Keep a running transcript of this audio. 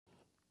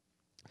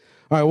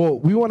All right, well,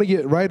 we want to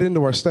get right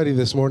into our study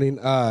this morning.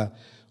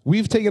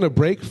 We've taken a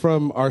break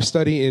from our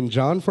study in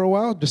John for a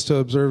while just to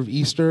observe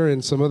Easter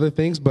and some other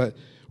things, but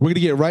we're going to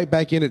get right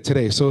back in it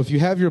today. So if you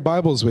have your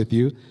Bibles with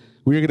you,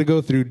 we're going to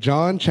go through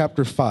John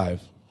chapter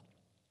 5.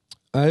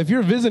 If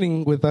you're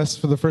visiting with us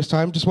for the first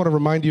time, just want to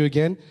remind you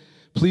again,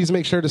 please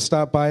make sure to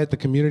stop by at the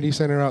community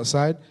center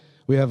outside.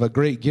 We have a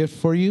great gift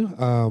for you.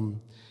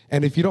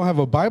 And if you don't have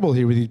a Bible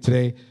here with you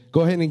today,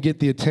 go ahead and get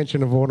the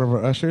attention of one of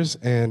our ushers.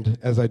 And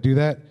as I do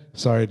that,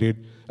 sorry,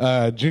 dude.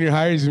 Junior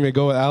hires, you may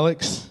go with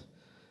Alex,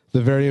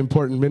 the very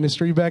important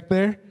ministry back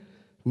there.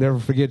 Never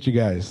forget you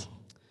guys.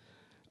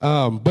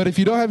 But if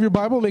you don't have your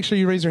Bible, make sure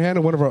you raise your hand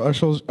and one of our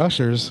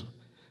ushers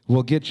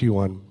will get you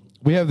one.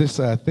 We have this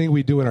thing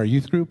we do in our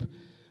youth group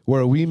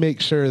where we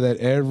make sure that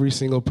every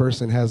single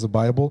person has a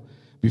Bible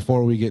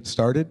before we get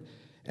started.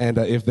 And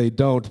if they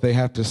don't, they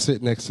have to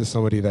sit next to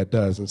somebody that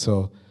does. And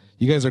so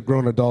you guys are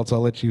grown adults.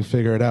 I'll let you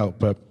figure it out.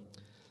 But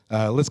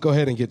let's go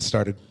ahead and get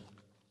started.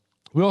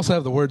 We also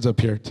have the words up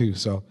here, too.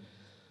 So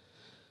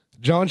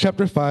John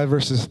chapter 5,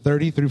 verses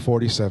 30 through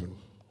 47.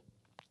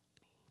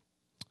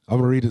 I'm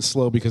going to read it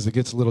slow because it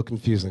gets a little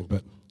confusing.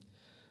 But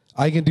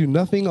I can do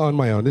nothing on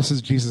my own. This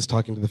is Jesus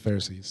talking to the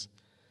Pharisees.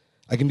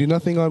 I can do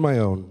nothing on my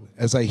own.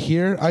 As I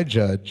hear, I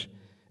judge,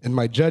 and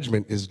my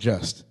judgment is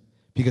just,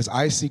 because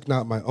I seek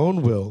not my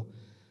own will,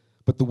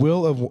 but the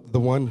will of the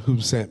one who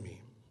sent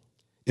me.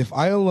 If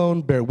I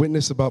alone bear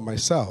witness about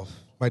myself,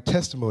 my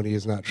testimony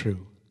is not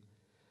true.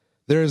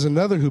 There is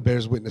another who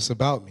bears witness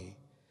about me,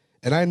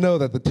 and I know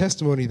that the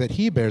testimony that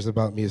he bears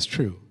about me is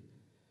true.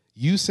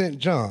 You sent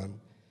John,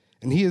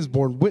 and he has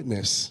borne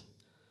witness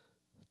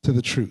to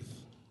the truth.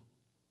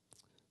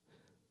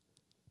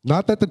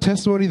 Not that the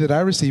testimony that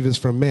I receive is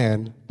from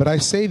man, but I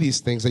say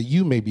these things that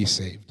you may be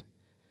saved.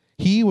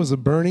 He was a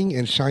burning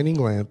and shining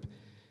lamp,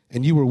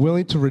 and you were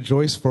willing to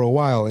rejoice for a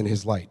while in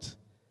his light.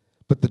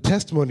 But the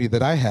testimony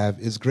that I have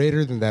is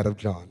greater than that of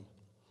John.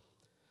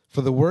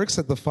 For the works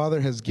that the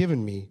Father has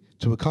given me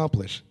to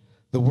accomplish,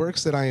 the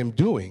works that I am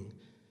doing,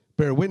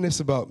 bear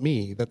witness about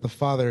me that the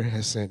Father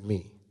has sent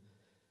me.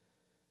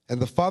 And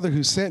the Father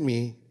who sent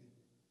me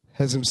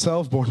has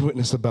himself borne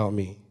witness about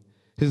me.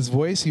 His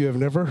voice you have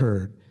never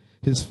heard,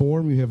 his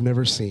form you have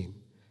never seen,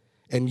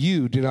 and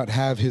you do not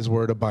have his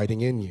word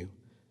abiding in you,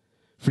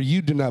 for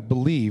you do not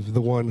believe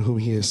the one whom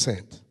he has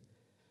sent.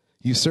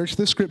 You search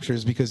the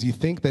scriptures because you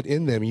think that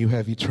in them you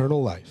have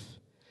eternal life,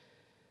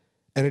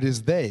 and it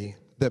is they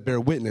that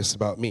bear witness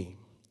about me.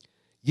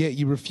 Yet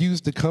you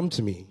refuse to come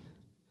to me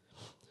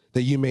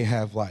that you may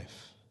have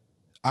life.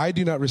 I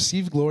do not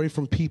receive glory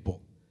from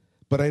people,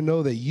 but I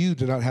know that you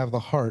do not have the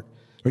heart,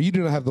 or you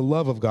do not have the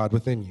love of God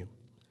within you.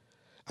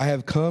 I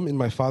have come in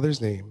my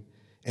Father's name,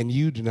 and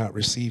you do not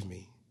receive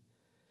me.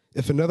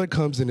 If another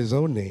comes in his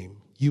own name,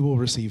 you will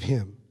receive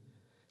him.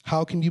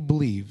 How can you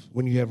believe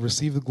when you have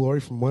received the glory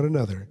from one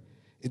another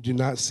and do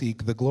not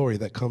seek the glory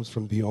that comes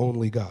from the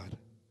only God?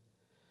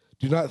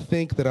 Do not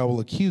think that I will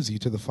accuse you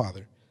to the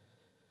Father.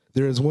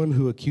 There is one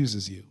who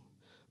accuses you,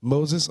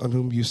 Moses, on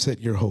whom you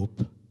set your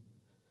hope.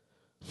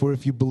 For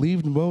if you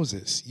believed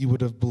Moses, you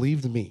would have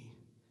believed me,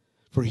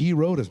 for he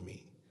wrote of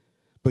me.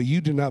 But you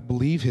do not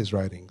believe his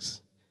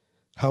writings.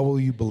 How will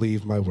you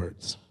believe my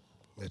words?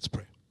 Let's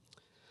pray.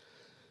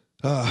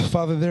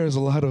 Father, there is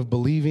a lot of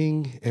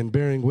believing and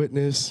bearing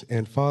witness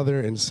and Father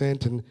and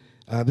sent, and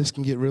this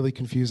can get really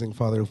confusing,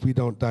 Father, if we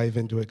don't dive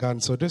into it, God.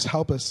 And so just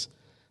help us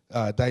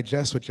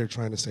digest what you're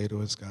trying to say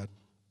to us, God.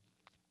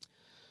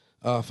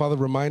 Father,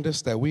 remind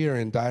us that we are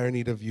in dire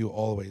need of you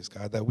always,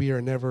 God, that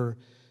we've never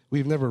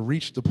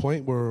reached the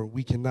point where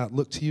we cannot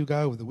look to you,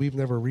 God, that we've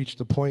never reached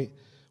the point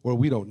where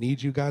we don't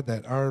need you, God,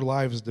 that our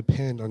lives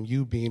depend on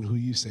you being who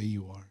you say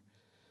you are.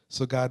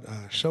 So, God,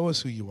 show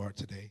us who you are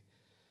today.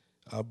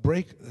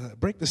 Break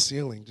the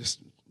ceiling. Just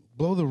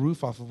blow the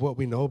roof off of what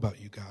we know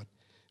about you, God.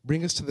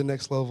 Bring us to the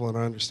next level in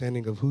our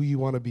understanding of who you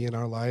want to be in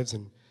our lives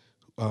and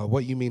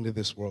what you mean to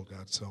this world,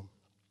 God. So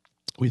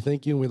we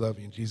thank you and we love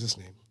you in Jesus'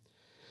 name.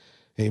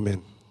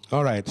 Amen.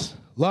 All right.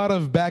 A lot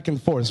of back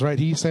and forth, right?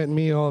 He sent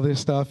me all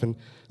this stuff, and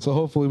so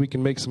hopefully we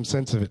can make some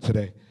sense of it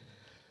today.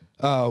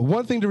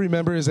 One thing to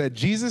remember is that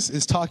Jesus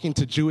is talking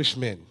to Jewish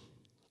men,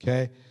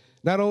 okay?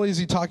 Not only is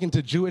he talking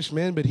to Jewish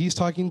men, but he's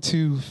talking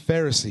to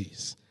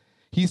Pharisees.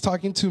 He's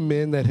talking to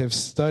men that have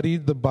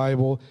studied the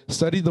Bible,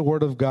 studied the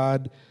Word of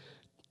God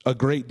a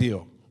great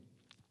deal.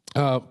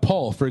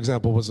 Paul, for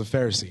example, was a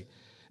Pharisee.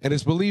 And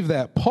it's believed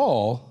that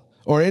Paul,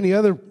 or any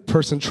other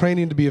person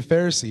training to be a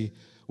Pharisee,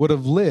 would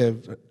have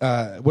lived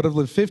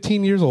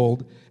 15 years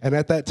old, and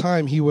at that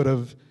time he would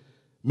have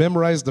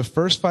memorized the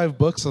first 5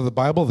 books of the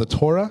Bible, the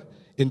Torah,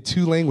 in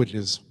 2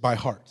 languages by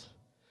heart.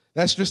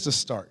 That's just a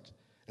start.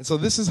 And so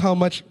this is how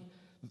much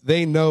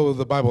they know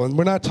the Bible. And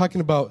we're not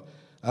talking about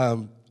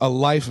a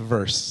life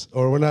verse,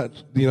 or we're not,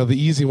 the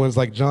easy ones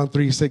like John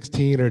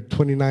 3:16 or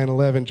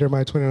 29:11,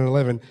 Jeremiah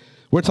 29:11.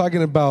 We're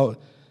talking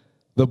about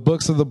the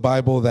books of the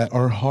Bible that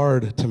are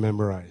hard to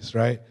memorize,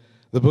 right?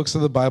 The books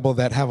of the Bible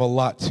that have a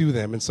lot to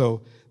them. And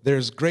so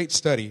there's great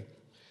study.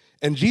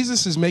 And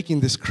Jesus is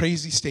making this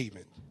crazy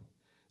statement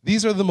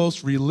These are the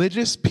most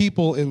religious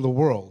people in the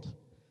world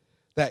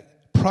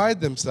that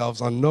pride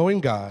themselves on knowing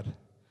God,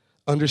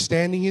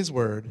 understanding his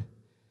word,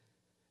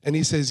 and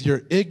he says,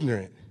 you're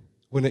ignorant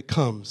when it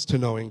comes to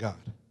knowing God.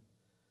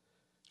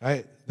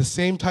 Right? The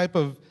same type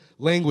of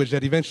language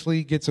that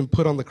eventually gets him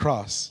put on the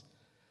cross.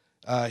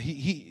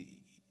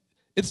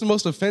 It's the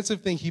most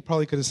offensive thing he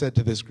probably could have said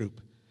to this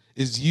group,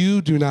 is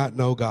you do not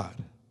know God.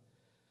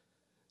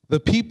 The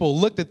people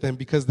looked at them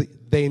because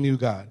they knew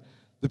God.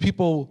 The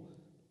people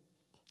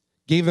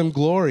gave them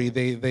glory.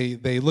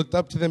 They looked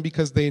up to them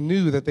because they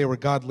knew that they were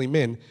godly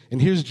men.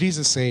 And here's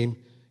Jesus saying,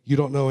 you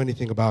don't know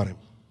anything about him.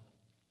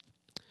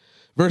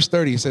 Verse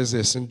 30 says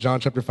this in John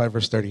chapter 5,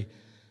 verse 30.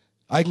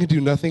 I can do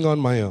nothing on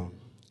my own.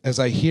 As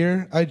I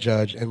hear, I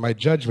judge, and my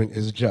judgment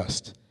is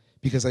just,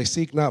 because I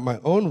seek not my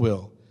own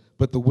will,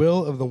 but the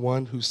will of the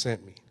one who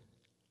sent me.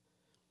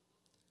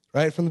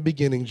 Right from the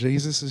beginning,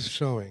 Jesus is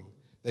showing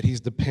that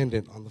he's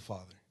dependent on the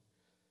Father.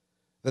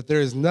 That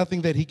there is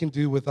nothing that he can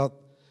do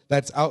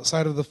that's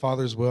outside of the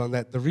Father's will, and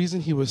that the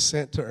reason he was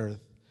sent to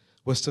earth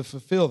was to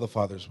fulfill the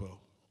Father's will.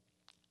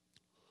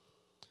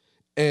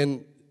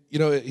 And,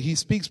 he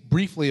speaks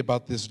briefly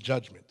about this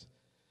judgment.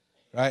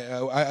 Right?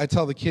 I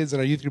tell the kids in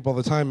our youth group all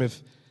the time,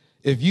 if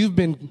you've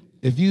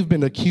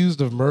been accused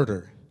of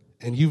murder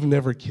and you've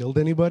never killed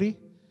anybody,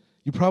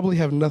 you probably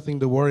have nothing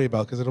to worry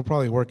about because it'll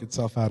probably work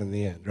itself out in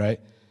the end, right?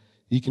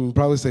 You can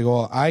probably say,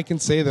 well, I can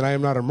say that I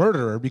am not a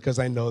murderer because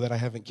I know that I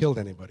haven't killed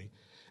anybody.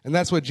 And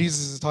that's what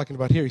Jesus is talking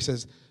about here. He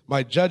says,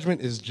 my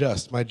judgment is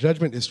just. My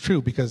judgment is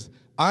true because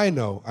I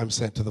know I'm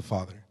sent to the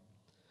Father.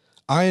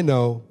 I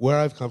know where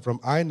I've come from.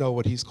 I know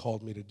what he's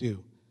called me to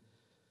do.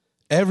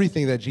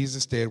 Everything that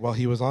Jesus did while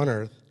he was on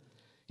earth,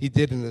 he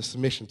did in the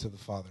submission to the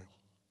Father.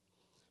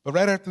 But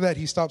right after that,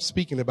 he stopped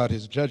speaking about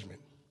his judgment.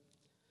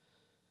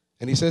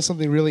 And he says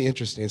something really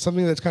interesting,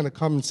 something that's kind of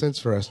common sense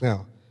for us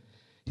now.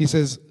 He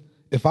says,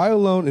 if I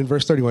alone, in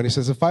verse 31, he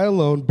says, if I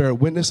alone bear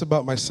witness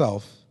about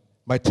myself,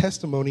 my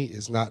testimony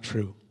is not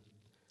true.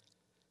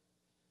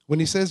 When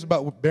he says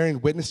about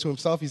bearing witness to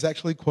himself, he's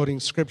actually quoting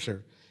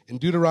scripture. In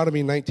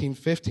Deuteronomy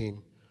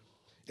 19:15,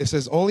 it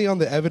says, only on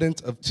the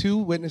evidence of 2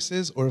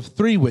 witnesses or of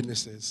 3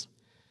 witnesses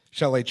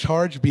shall a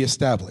charge be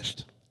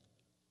established.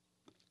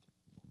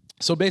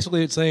 So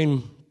basically it's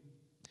saying,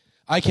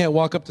 I can't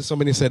walk up to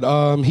somebody and say,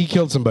 he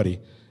killed somebody,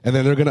 and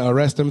then they're going to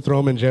arrest him, throw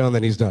him in jail, and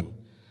then he's done.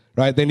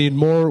 Right? They need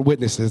more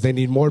witnesses. They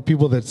need more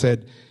people that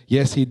said,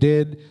 yes, he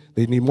did.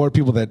 They need more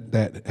people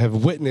that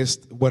have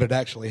witnessed what had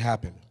actually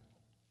happened.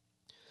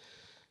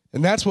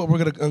 And that's what we're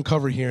going to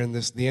uncover here in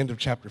the end of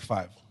chapter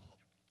 5.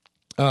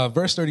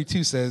 Verse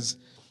 32 says,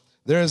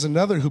 there is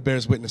another who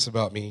bears witness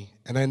about me,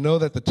 and I know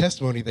that the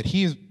testimony that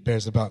he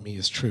bears about me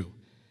is true.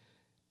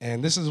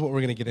 And this is what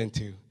we're going to get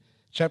into.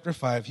 Chapter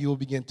 5, he will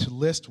begin to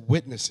list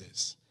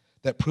witnesses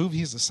that prove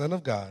he's the Son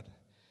of God.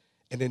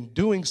 And in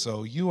doing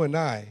so, you and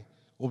I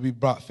will be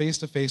brought face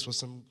to face with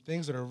some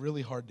things that are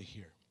really hard to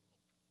hear.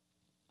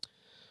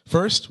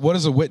 First, what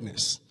is a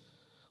witness?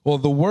 Well,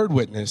 the word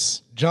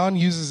witness, John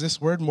uses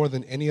this word more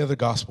than any other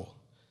gospel.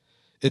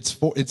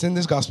 It's in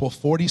this gospel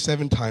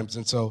 47 times,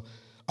 and so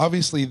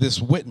obviously this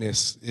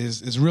witness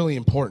is really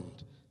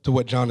important to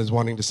what John is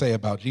wanting to say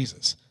about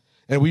Jesus.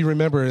 And we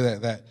remember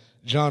that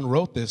John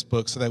wrote this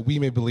book so that we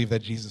may believe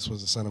that Jesus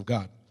was the Son of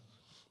God.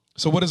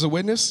 So what is a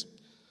witness?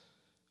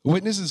 A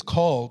witness is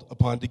called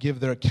upon to give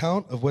their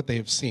account of what they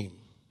have seen.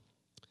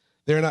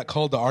 They are not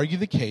called to argue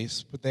the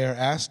case, but they are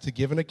asked to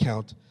give an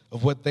account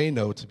of what they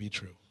know to be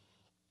true.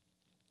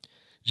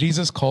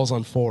 Jesus calls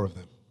on 4 of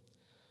them.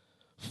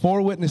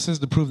 4 witnesses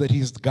to prove that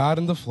he's God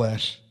in the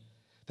flesh,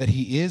 that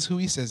he is who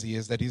he says he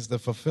is, that he's the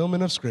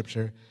fulfillment of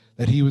Scripture,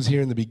 that he was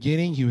here in the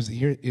beginning, he was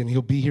here, and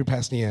he'll be here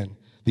past the end,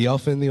 the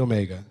Alpha and the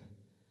Omega.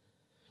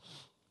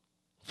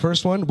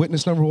 First one,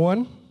 witness number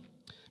 1,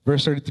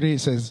 verse 33, it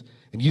says,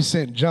 and you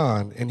sent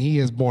John, and he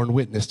has borne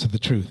witness to the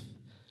truth.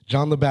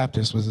 John the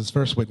Baptist was his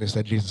first witness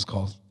that Jesus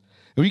calls.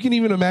 And we can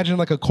even imagine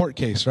like a court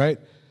case, right?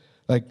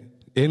 Like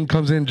in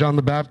comes in John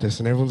the Baptist,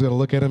 and everyone's going to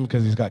look at him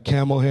because he's got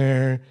camel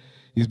hair,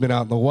 he's been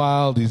out in the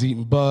wild, he's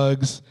eating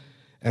bugs,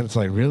 and it's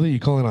like, really? You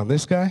calling on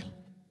this guy?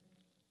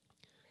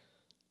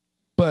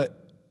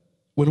 But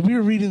when we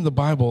were reading the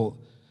Bible,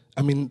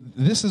 I mean,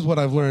 this is what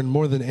I've learned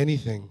more than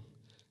anything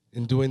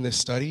in doing this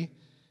study,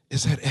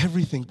 is that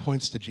everything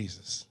points to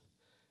Jesus.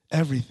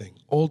 Everything,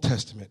 Old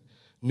Testament,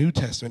 New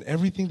Testament,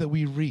 everything that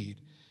we read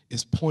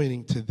is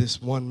pointing to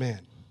this one man.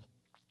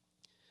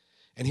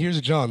 And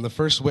here's John, the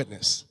first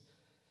witness.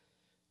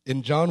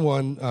 In John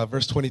 1,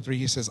 verse 23,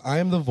 he says, I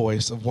am the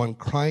voice of one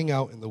crying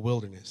out in the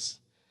wilderness.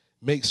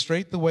 Make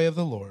straight the way of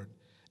the Lord,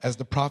 as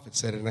the prophet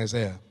said in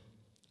Isaiah.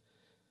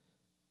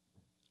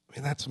 I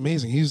mean, that's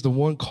amazing. He's the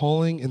one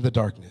calling in the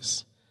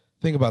darkness.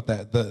 Think about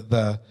that,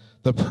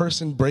 the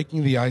person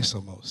breaking the ice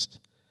almost.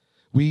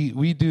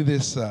 We do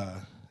this,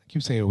 I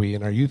keep saying we,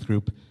 in our youth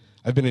group.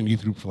 I've been in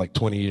youth group for like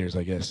 20 years,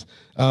 I guess.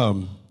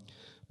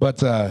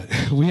 But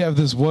we have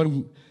this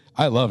one,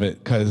 I love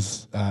it,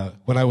 because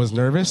when I was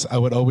nervous, I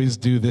would always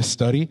do this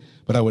study,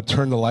 but I would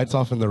turn the lights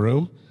off in the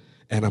room,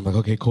 And I'm like,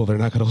 okay, cool, they're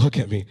not going to look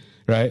at me,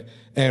 right?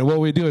 And what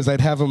we do is I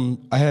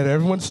had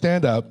everyone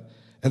stand up,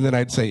 and then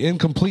I'd say, in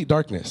complete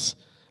darkness,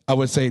 I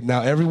would say,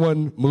 now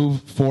everyone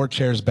move 4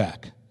 chairs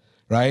back,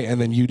 right? And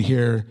then you'd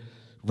hear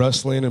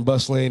rustling and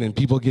bustling and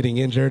people getting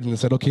injured, and I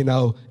said, okay,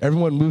 now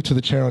everyone move to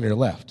the chair on your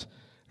left,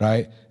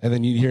 right? And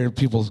then you'd hear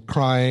people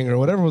crying or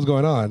whatever was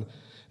going on.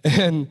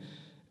 And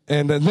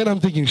then I'm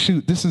thinking,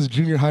 shoot, this is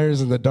junior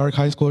hires in the dark,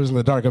 high schoolers in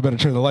the dark. I better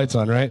turn the lights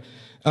on, right?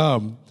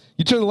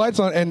 You turn the lights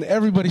on, and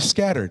everybody's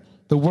scattered.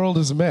 The world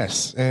is a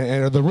mess,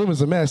 or the room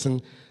is a mess,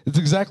 and it's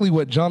exactly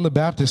what John the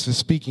Baptist is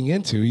speaking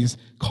into. He's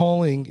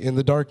calling in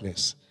the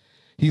darkness.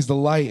 He's the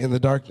light in the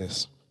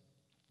darkness.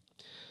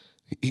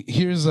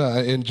 Here's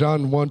in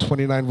John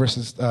 1:29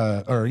 verses,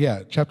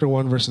 chapter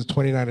 1 verses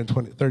 29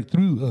 and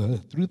 30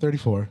 through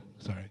 34.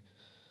 Sorry.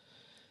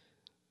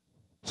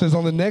 It says,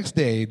 on the next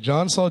day,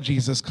 John saw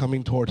Jesus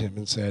coming toward him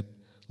and said,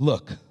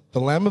 "Look,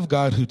 the Lamb of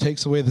God who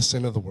takes away the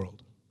sin of the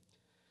world.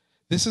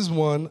 This is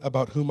one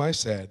about whom I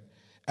said,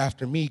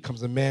 after me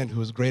comes a man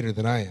who is greater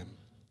than I am,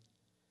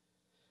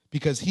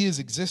 because he has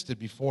existed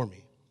before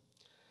me.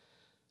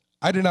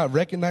 I did not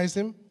recognize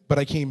him, but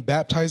I came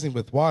baptizing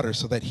with water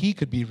so that he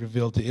could be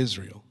revealed to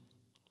Israel."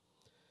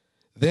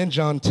 Then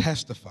John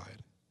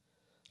testified,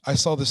 "I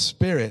saw the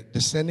Spirit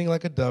descending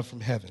like a dove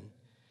from heaven,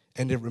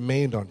 and it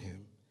remained on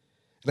him.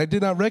 And I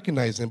did not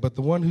recognize him, but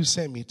the one who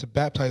sent me to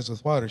baptize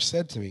with water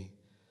said to me,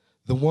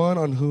 'The one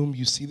on whom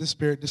you see the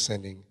Spirit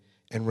descending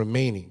and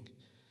remaining,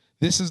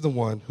 this is the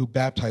one who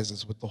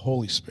baptizes with the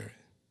Holy Spirit.'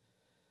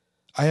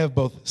 I have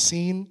both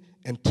seen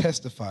and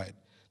testified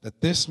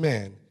that this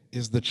man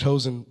is the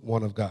chosen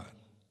one of God."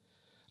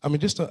 I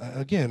mean,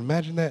 again,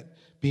 imagine that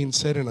being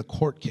said in a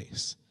court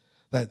case,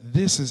 that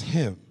this is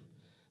him.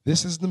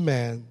 This is the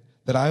man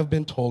that I've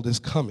been told is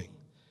coming.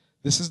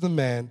 This is the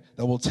man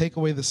that will take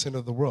away the sin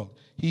of the world.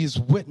 He is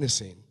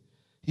witnessing.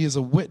 He is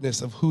a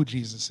witness of who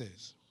Jesus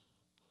is.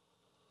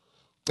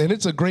 And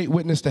it's a great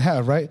witness to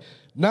have, right?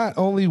 Not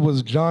only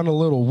was John a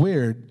little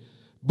weird,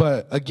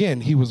 but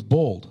again, he was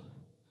bold.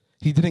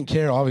 He didn't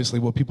care, obviously,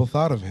 what people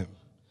thought of him.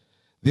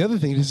 The other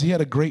thing is he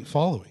had a great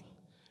following,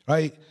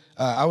 right?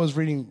 I was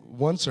reading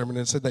one sermon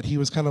and it said that he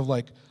was kind of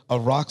like a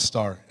rock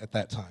star at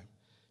that time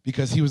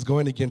because he was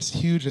going against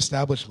huge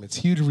establishments,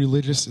 huge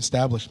religious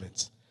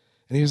establishments.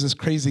 And he was this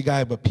crazy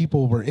guy, but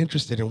people were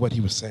interested in what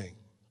he was saying.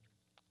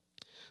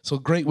 So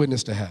great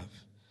witness to have.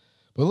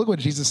 But look what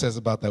Jesus says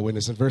about that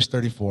witness in verse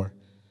 34.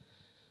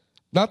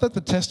 "Not that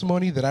the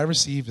testimony that I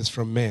receive is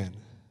from man,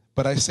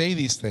 but I say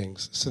these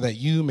things so that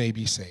you may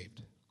be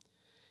saved.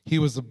 He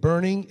was a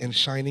burning and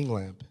shining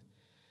lamp,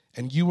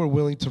 and you were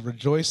willing to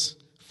rejoice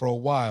for a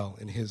while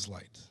in his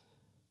light."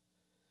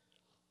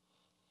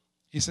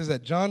 He says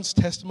that John's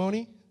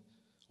testimony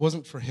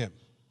wasn't for him.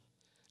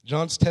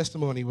 John's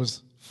testimony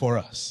was for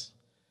us.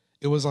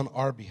 It was on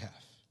our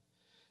behalf.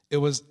 It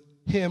was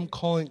him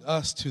calling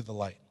us to the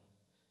light,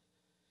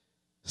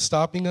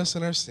 stopping us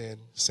in our sin,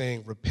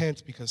 saying,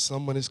 "Repent because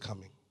someone is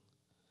coming."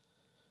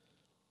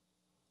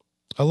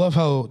 I love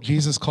how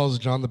Jesus calls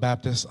John the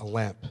Baptist a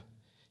lamp.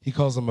 He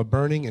calls him a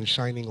burning and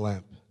shining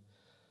lamp.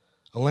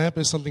 A lamp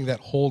is something that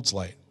holds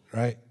light,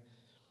 right?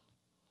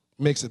 It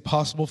makes it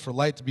possible for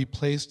light to be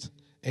placed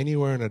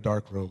anywhere in a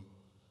dark room.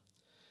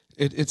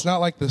 It's not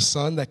like the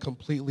sun that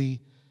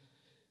completely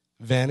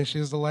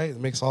vanishes the light. It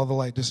makes all the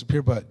light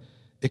disappear, but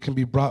it can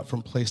be brought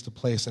from place to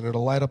place, and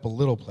it'll light up a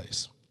little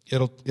place.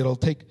 It'll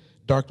take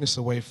darkness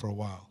away for a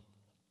while.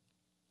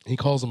 He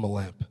calls him a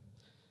lamp.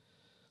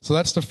 So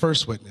that's the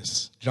first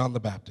witness, John the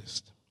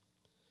Baptist.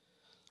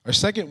 Our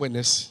second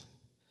witness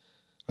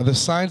are the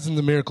signs and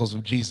the miracles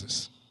of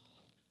Jesus.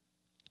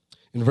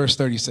 In verse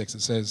 36,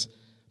 it says,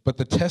 "But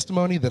the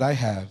testimony that I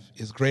have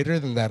is greater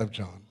than that of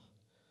John.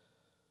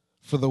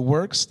 For the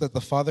works that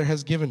the Father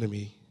has given to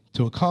me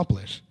to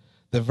accomplish,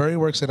 the very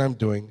works that I'm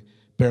doing,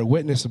 bear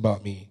witness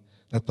about me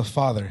that the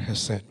Father has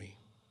sent me."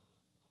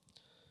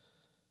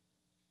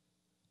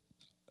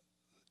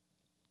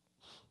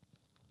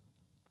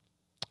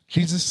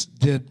 Jesus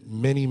did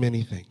many,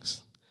 many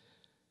things.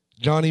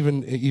 John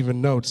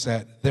even notes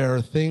that there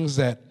are things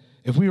that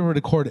if we were to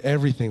record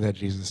everything that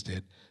Jesus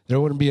did, there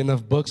wouldn't be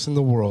enough books in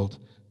the world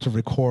to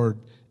record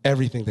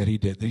everything that he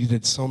did. He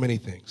did so many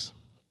things.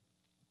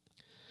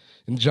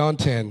 In John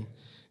 10,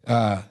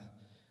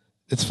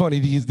 it's funny,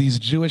 these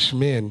Jewish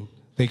men,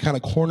 they kind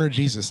of corner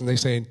Jesus, and they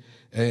say,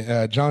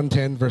 John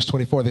 10, verse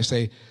 24, they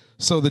say,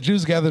 "So the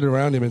Jews gathered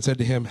around him and said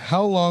to him,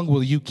 'How long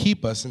will you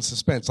keep us in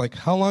suspense?'" Like,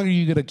 how long are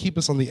you going to keep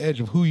us on the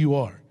edge of who you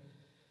are?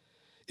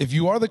 "If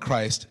you are the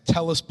Christ,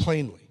 tell us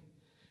plainly."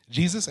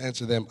 Jesus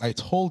answered them, "I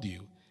told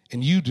you,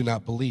 and you do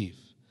not believe.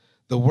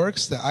 The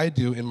works that I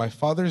do in my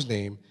Father's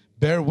name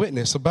bear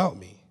witness about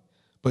me,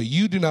 but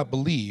you do not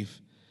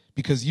believe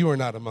because you are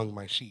not among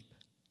my sheep."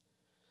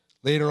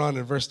 Later on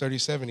in verse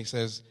 37, he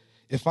says,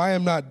 "If I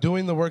am not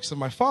doing the works of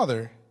my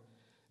Father,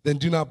 then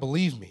do not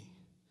believe me.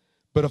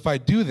 But if I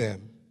do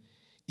them,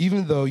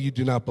 even though you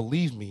do not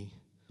believe me,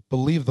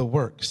 believe the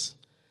works,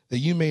 that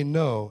you may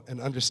know and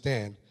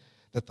understand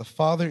that the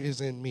Father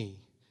is in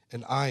me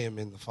and I am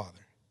in the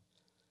Father."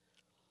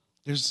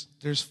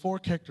 there's four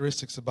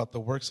characteristics about the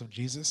works of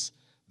Jesus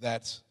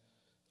that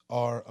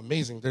are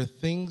amazing. They're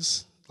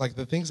things, like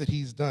the things that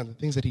he's done, the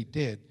things that he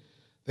did,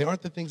 they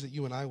aren't the things that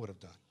you and I would have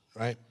done,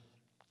 right?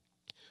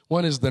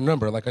 One is the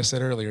number, like I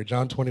said earlier,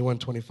 John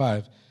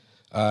 21:25.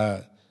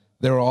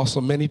 There were also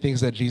many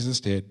things that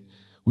Jesus did.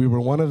 We were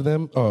one of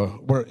them,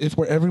 if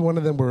every one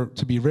of them were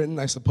to be written,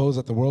 I suppose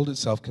that the world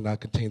itself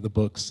cannot contain the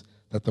books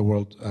that that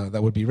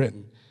would be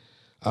written.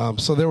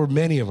 So there were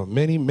many of them,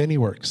 many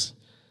works.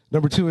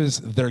 Number two is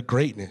their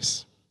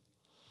greatness.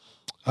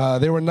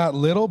 They were not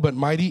little but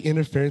mighty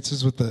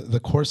interferences with the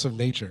course of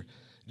nature.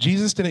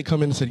 Jesus didn't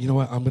come in and said, you know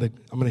what, I'm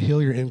gonna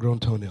heal your ingrown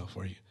toenail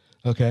for you,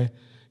 okay?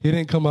 He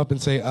didn't come up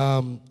and say,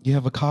 you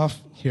have a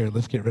cough? Here,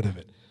 let's get rid of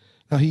it.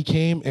 No, he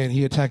came and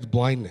he attacked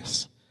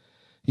blindness.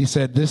 He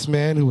said, this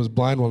man who was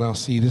blind will now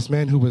see. This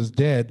man who was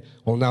dead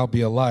will now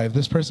be alive.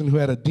 This person who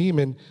had a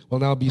demon will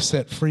now be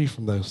set free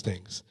from those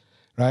things,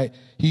 right?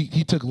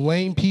 He took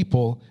lame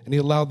people and he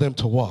allowed them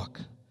to walk,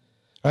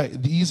 right?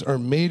 These are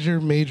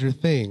major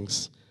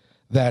things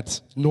that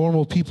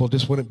normal people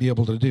just wouldn't be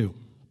able to do.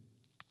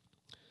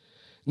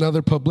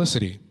 Another,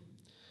 publicity.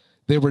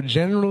 They were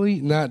generally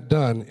not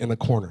done in a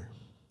corner,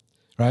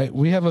 right?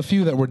 We have a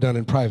few that were done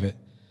in private,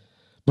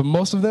 but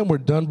most of them were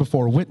done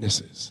before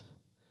witnesses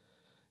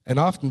and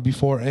often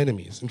before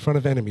enemies, in front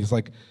of enemies.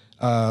 Like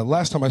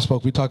last time I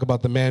spoke, we talked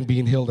about the man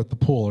being healed at the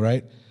pool,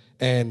 right?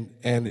 And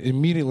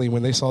immediately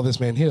when they saw this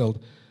man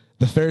healed,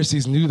 the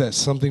Pharisees knew that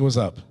something was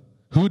up.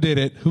 Who did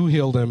it? Who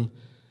healed him?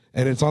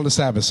 And it's on the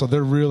Sabbath, so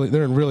they're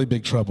in really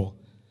big trouble.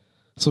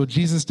 So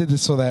Jesus did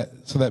this so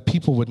that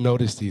people would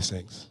notice these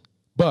things.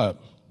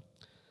 But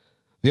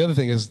the other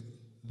thing is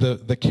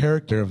the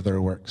character of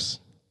their works,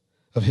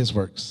 of his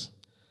works.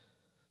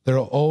 There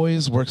are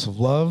always works of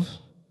love,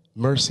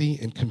 mercy,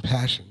 and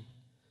compassion,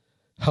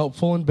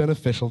 helpful and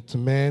beneficial to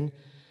man,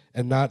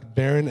 and not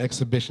barren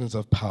exhibitions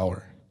of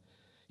power.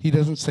 He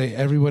doesn't say,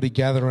 everybody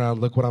gather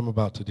around, look what I'm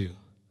about to do.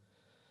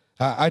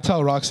 I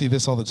tell Roxy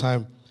this all the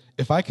time.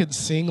 If I could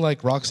sing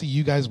like Roxy,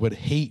 you guys would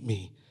hate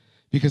me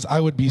because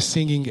I would be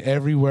singing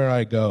everywhere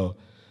I go.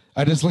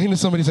 I just lean to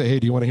somebody and say, hey,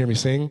 do you want to hear me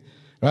sing?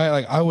 Right?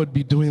 Like I would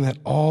be doing that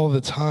all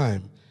the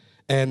time.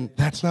 And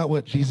that's not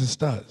what Jesus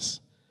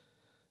does.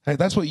 Right?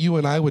 That's what you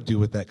and I would do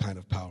with that kind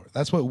of power.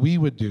 That's what we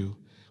would do.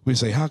 We'd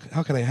say, how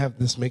can I have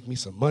this make me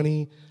some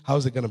money? How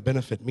is it going to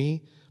benefit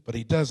me? But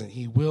he doesn't.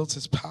 He yields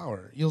his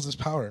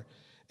power,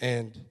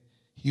 and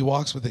he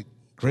walks with it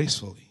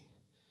gracefully.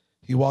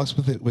 He walks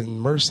with it with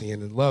mercy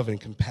and in love and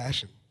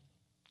compassion.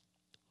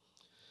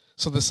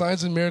 So the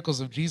signs and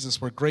miracles of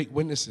Jesus were great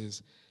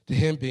witnesses to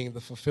him being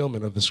the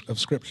fulfillment of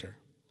Scripture.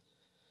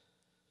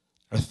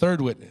 Our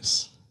third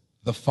witness,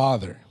 the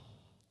Father.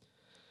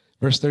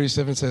 Verse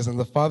 37 says, and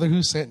the Father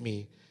who sent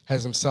me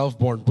has himself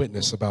borne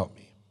witness about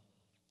me.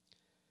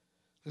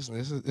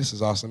 Listen, this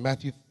is awesome.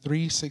 Matthew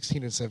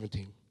 3:16 and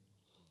 17.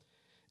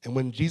 And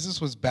when Jesus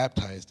was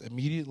baptized,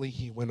 immediately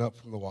he went up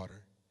from the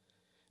water.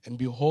 And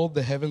behold,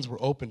 the heavens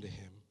were opened to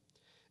him.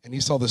 And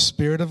he saw the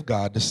Spirit of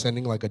God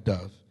descending like a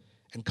dove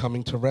and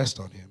coming to rest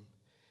on him.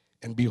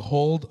 And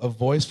behold, a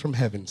voice from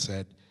heaven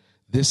said,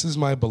 this is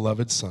my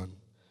beloved Son,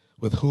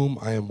 with whom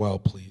I am well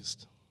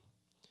pleased.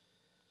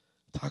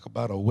 Talk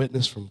about a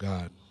witness from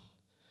God.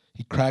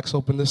 He cracks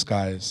open the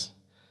skies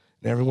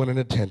and everyone in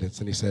attendance,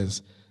 and he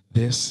says,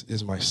 this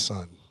is my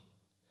Son.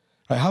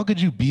 Right, how could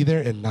you be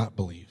there and not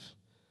believe?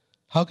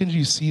 How could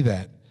you see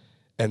that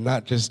and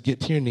not just get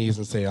to your knees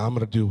and say, I'm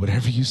going to do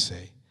whatever you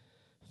say.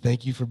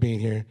 Thank you for being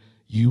here.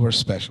 You are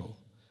special.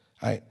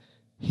 Right?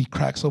 He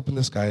cracks open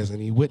the skies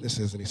and he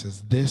witnesses and he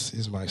says, this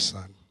is my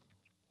Son.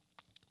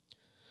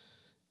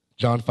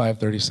 John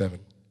 5:37.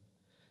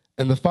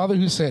 And the Father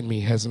who sent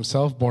me has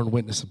himself borne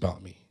witness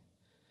about me.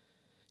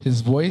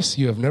 His voice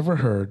you have never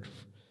heard,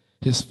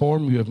 his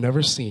form you have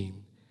never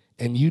seen,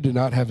 and you do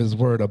not have his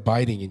word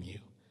abiding in you,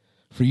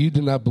 for you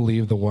do not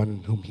believe the one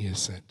in whom he has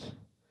sent.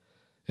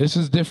 This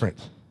is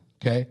different,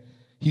 okay?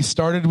 He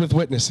started with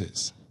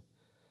witnesses,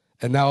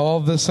 and now all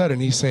of a sudden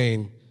he's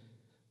saying,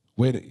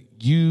 wait,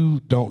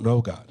 you don't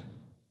know God.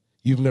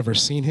 You've never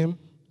seen him.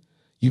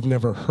 You've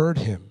never heard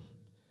him.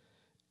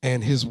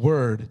 And his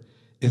word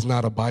is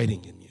not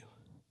abiding in you.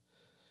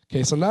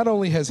 Okay, so not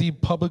only has he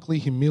publicly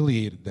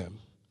humiliated them,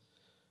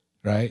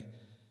 right,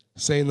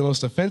 saying the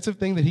most offensive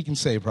thing that he can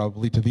say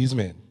probably to these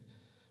men,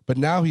 but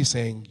now he's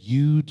saying,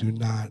 you do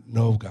not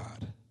know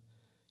God.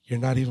 You're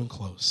not even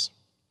close.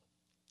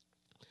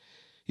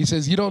 He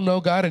says, you don't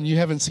know God and you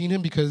haven't seen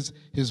him because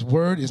his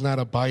word is not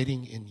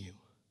abiding in you.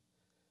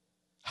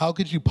 How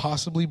could you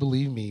possibly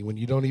believe me when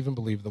you don't even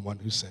believe the one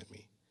who sent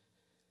me?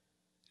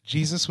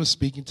 Jesus was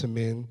speaking to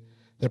men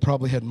that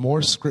probably had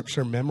more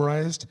scripture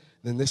memorized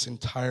than this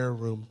entire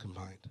room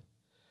combined.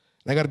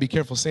 And I got to be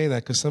careful saying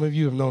that because some of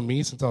you have known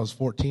me since I was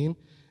 14,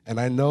 and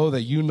I know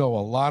that you know a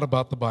lot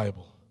about the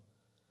Bible,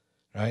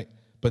 right?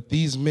 But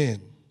these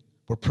men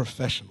were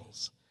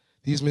professionals.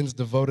 These men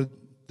devoted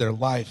their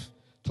life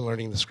to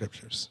learning the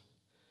scriptures.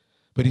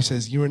 But he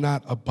says, you are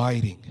not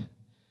abiding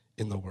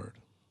in the word.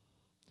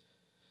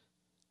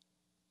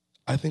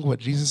 I think what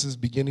Jesus is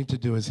beginning to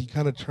do is he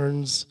kind of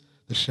turns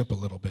the ship a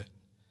little bit.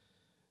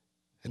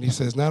 And he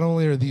says, not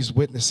only are these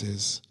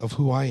witnesses of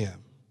who I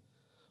am,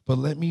 but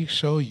let me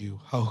show you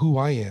how who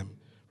I am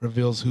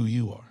reveals who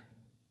you are.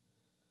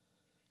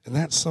 And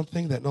that's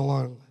something that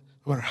no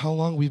matter how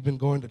long we've been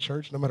going to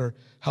church, no matter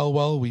how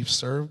well we've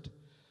served,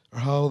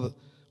 or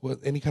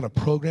with any kind of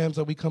programs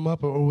that we come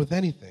up, or with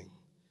anything,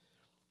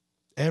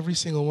 every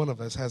single one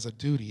of us has a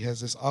duty, has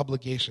this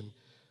obligation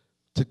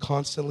to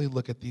constantly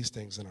look at these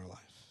things in our life.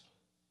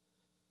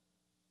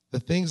 The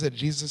things that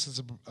Jesus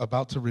is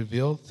about to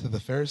reveal to the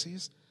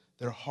Pharisees,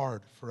 they're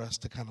hard for us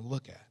to kind of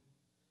look at.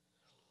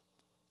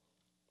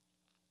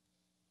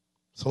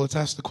 So let's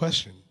ask the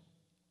question,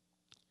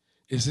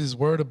 is his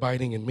word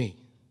abiding in me?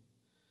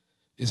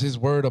 Is his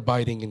word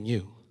abiding in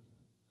you?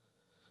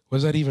 What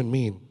does that even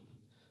mean?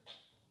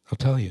 I'll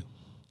tell you.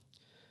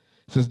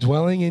 It says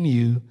dwelling in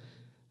you,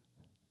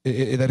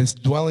 that it's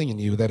dwelling in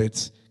you, that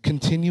it's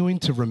continuing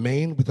to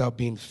remain without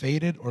being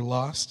faded or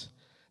lost,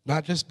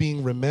 not just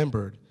being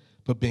remembered,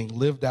 but being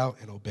lived out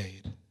and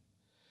obeyed.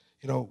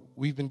 You know,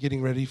 we've been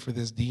getting ready for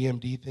this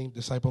DMD thing,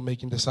 Disciple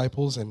Making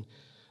Disciples, and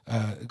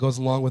it goes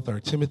along with our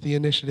Timothy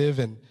initiative.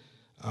 And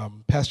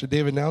Pastor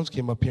David Nouns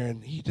came up here,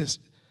 and it's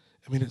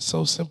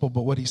so simple,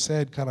 but what he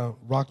said kind of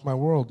rocked my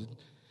world.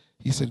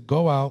 He said,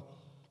 go out,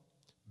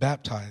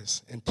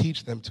 baptize, and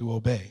teach them to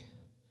obey.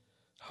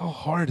 How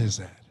hard is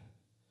that?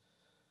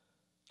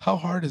 How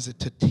hard is it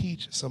to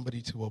teach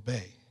somebody to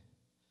obey?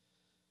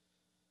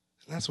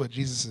 And that's what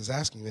Jesus is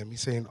asking them.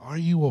 He's saying, are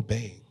you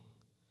obeying?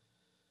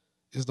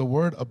 Is the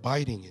word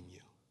abiding in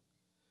you?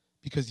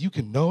 Because you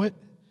can know it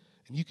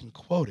and you can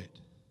quote it.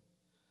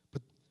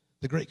 But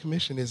the Great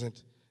Commission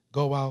isn't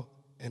go out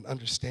and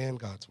understand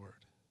God's word.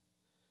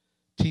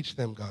 Teach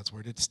them God's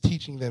word. It's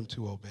teaching them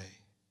to obey.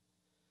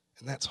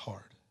 And that's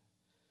hard.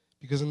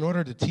 Because in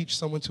order to teach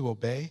someone to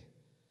obey,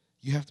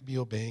 you have to be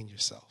obeying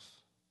yourself.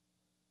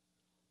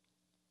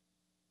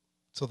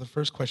 So the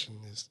first question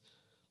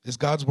is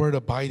God's word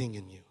abiding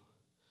in you?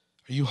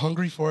 Are you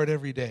hungry for it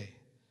every day?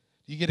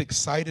 Do you get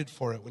excited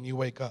for it when you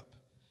wake up?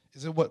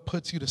 Is it what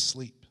puts you to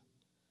sleep?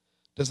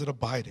 Does it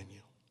abide in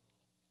you?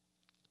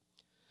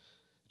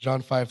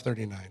 John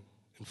 5:39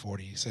 and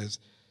 40, he says,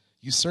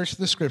 you search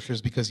the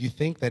scriptures because you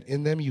think that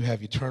in them you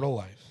have eternal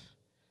life,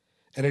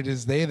 and it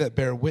is they that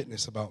bear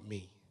witness about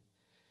me.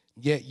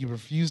 Yet you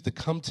refuse to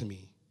come to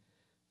me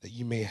that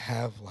you may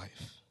have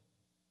life.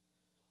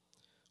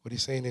 What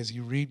he's saying is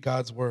you read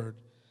God's word,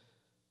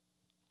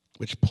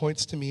 which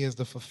points to me as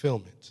the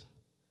fulfillment,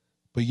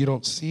 but you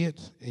don't see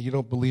it and you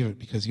don't believe it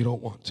because you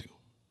don't want to.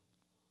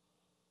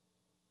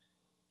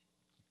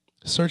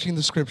 Searching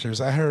the scriptures.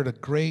 I heard a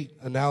great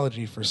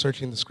analogy for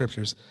searching the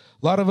scriptures.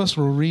 A lot of us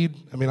will read,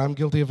 I'm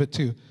guilty of it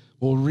too.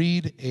 We'll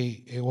read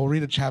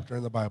a chapter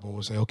in the Bible and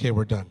we'll say, okay,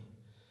 we're done.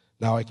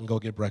 Now I can go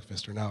get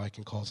breakfast, or now I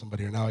can call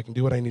somebody, or now I can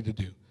do what I need to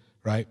do,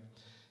 right?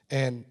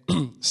 And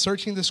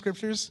searching the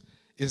scriptures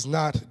is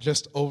not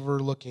just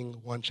overlooking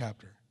one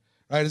chapter,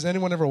 right? Has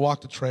anyone ever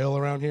walked a trail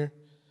around here,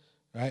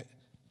 right?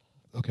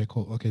 Okay,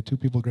 cool. Okay, 2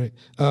 people, great.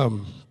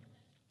 When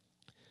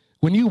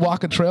you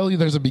walk a trail,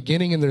 there's a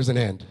beginning and there's an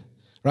end,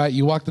 right?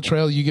 You walk the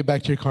trail, you get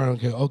back to your car,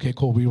 and okay,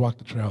 cool, we walked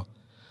the trail.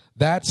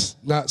 That's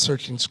not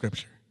searching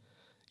scripture.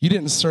 You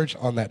didn't search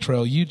on that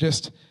trail. You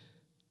just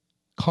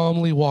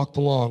calmly walked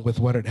along with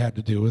what it had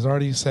to do. It was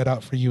already set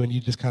out for you, and you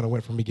just kind of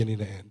went from beginning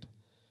to end.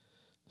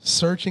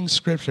 Searching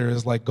scripture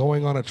is like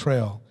going on a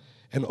trail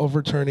and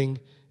overturning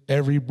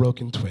every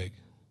broken twig,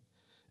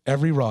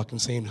 every rock,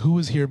 and saying, who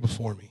was here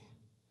before me?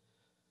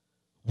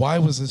 Why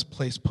was this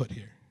place put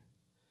here?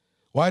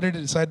 Why did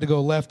it decide to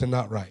go left and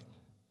not right?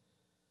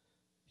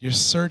 You're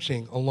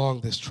searching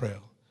along this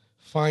trail,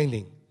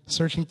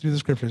 searching through the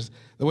scriptures.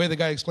 The way the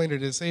guy explained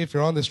it is, say if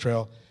you're on this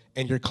trail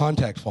and your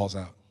contact falls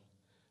out,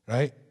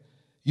 right?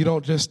 You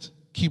don't just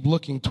keep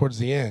looking towards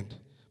the end,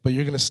 but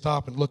you're going to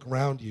stop and look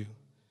around you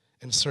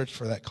and search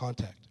for that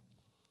contact.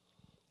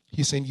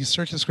 He's saying you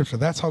search the scripture.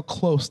 That's how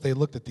close they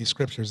looked at these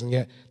scriptures, and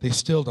yet they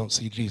still don't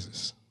see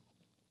Jesus.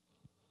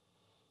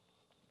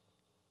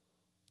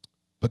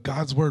 But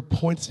God's word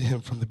points to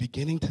him from the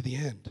beginning to the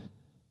end.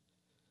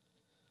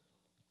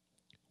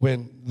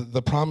 When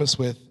the promise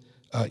with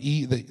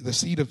the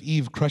seed of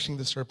Eve crushing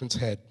the serpent's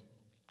head,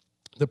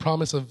 the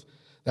promise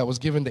that was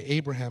given to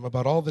Abraham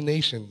about all the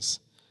nations,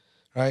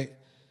 right?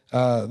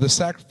 The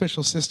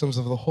sacrificial systems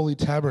of the Holy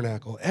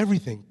Tabernacle,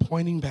 everything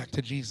pointing back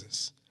to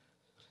Jesus.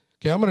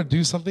 Okay, I'm going to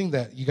do something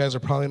that you guys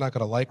are probably not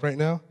going to like right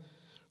now.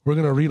 We're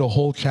going to read a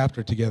whole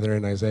chapter together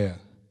in Isaiah,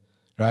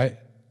 right?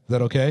 Is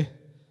that okay?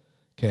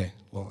 Okay,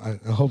 well,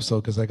 I hope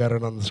so because I got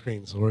it on the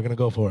screen, so we're going to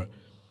go for it.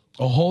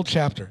 A whole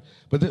chapter.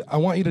 But I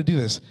want you to do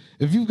this.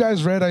 If you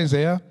guys read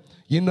Isaiah,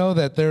 you know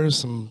that there's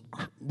some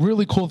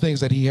really cool things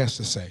that he has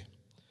to say.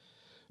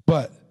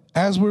 But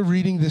as we're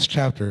reading this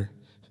chapter,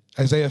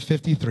 Isaiah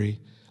 53,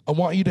 I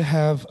want you to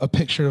have a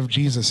picture of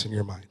Jesus in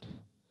your mind.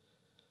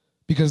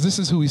 Because this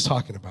is who he's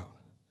talking about.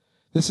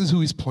 This is who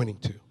he's pointing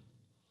to.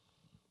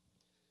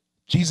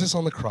 Jesus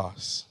on the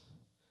cross.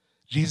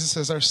 Jesus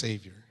as our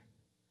Savior.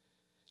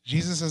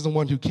 Jesus is the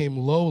one who came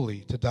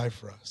lowly to die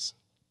for us.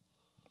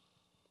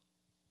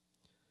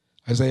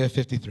 Isaiah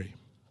 53.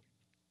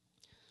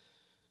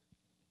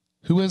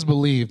 Who has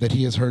believed that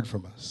he has heard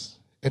from us?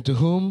 And to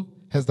whom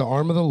has the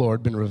arm of the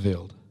Lord been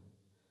revealed?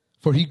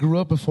 For he grew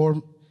up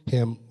before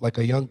him like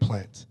a young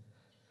plant,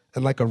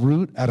 and like a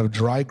root out of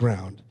dry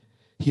ground.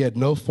 He had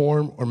no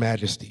form or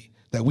majesty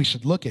that we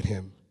should look at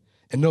him,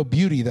 and no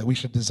beauty that we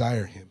should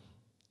desire him.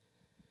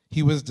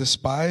 He was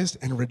despised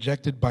and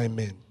rejected by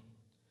men,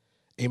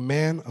 a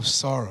man of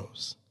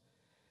sorrows,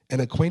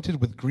 and acquainted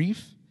with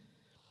grief,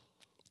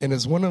 and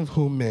as one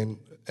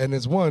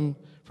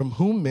from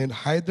whom men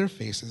hide their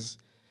faces,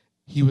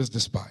 he was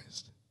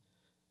despised.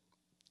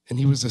 And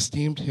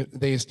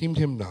they esteemed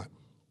him not.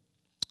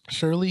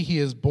 Surely he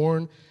has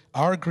borne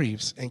our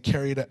griefs and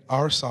carried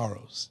our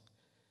sorrows.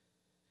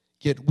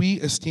 Yet we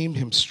esteemed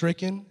him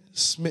stricken,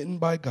 smitten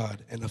by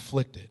God, and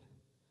afflicted.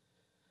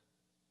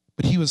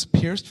 But he was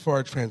pierced for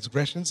our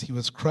transgressions, he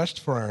was crushed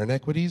for our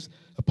iniquities.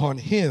 Upon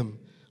him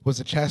was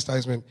the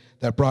chastisement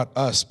that brought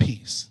us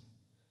peace.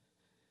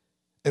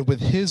 And with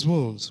his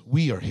wounds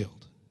we are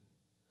healed.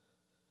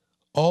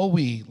 All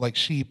we, like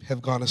sheep,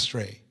 have gone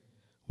astray.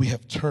 We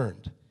have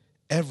turned,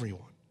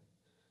 everyone,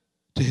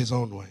 to his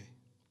own way.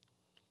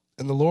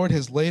 And the Lord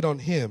has laid on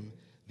him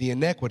the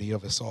iniquity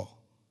of us all.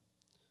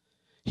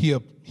 He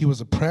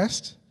was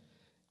oppressed,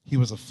 he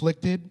was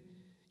afflicted,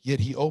 yet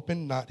he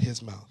opened not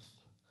his mouth.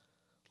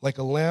 Like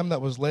a lamb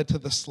that was led to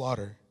the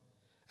slaughter,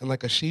 and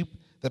like a sheep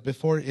that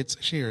before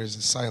its shearers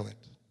is silent,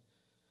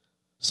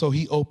 so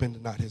he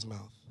opened not his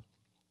mouth.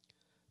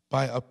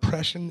 By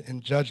oppression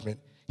and judgment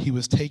he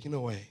was taken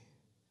away.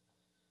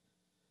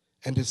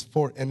 And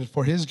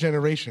for his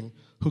generation,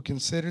 who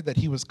considered that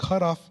he was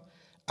cut off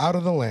out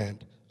of the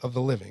land of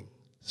the living,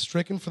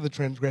 stricken for the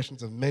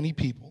transgressions of many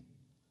people.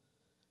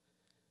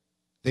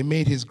 They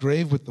made his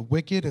grave with the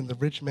wicked and the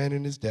rich man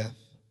in his death,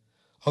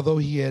 although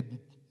he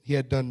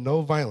had done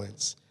no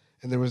violence,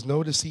 and there was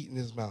no deceit in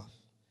his mouth.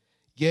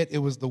 Yet it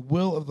was the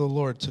will of the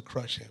Lord to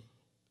crush him.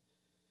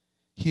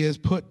 He has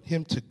put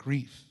him to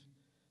grief.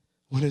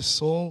 When his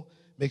soul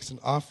makes an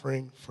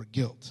offering for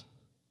guilt,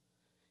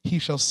 he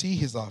shall see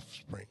his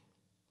offspring.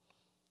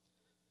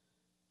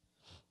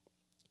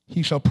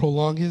 He shall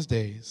prolong his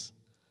days.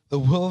 The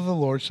will of the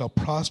Lord shall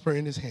prosper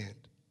in his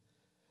hand.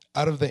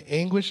 Out of the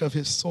anguish of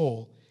his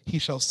soul he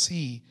shall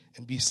see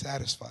and be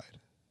satisfied.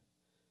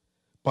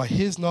 By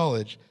his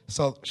knowledge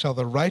shall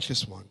the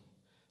righteous one,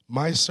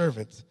 my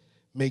servant,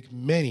 make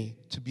many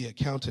to be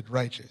accounted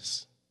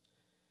righteous,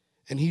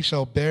 and he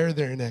shall bear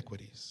their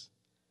iniquities.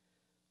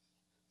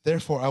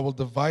 Therefore I will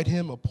divide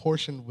him a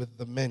portion with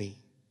the many,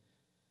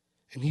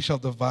 and he shall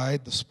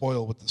divide the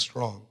spoil with the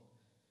strong,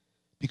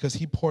 because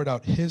he poured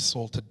out his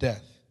soul to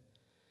death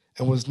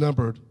and was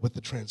numbered with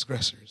the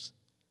transgressors.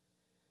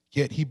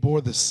 Yet he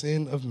bore the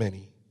sin of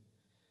many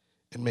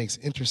and makes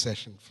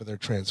intercession for their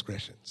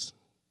transgressions.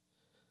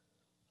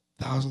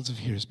 Thousands of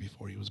years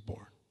before he was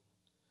born.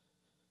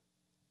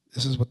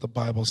 This is what the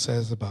Bible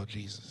says about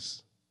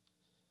Jesus.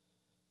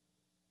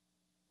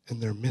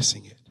 And they're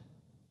missing it.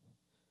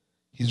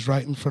 He's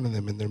right in front of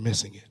them and they're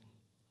missing it.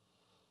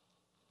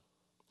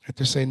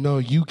 They're saying, no,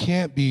 you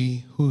can't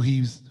be who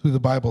the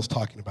Bible's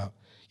talking about.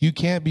 You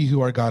can't be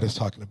who our God is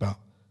talking about.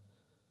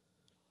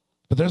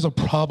 But there's a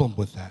problem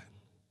with that.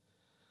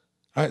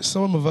 All right,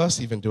 some of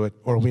us even do it,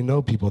 or we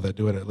know people that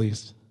do it at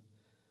least.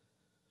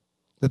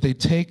 That they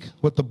take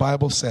what the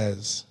Bible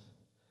says,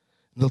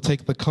 and they'll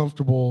take the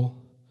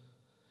comfortable,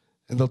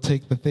 and they'll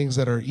take the things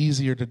that are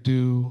easier to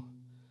do,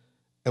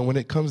 and when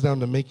it comes down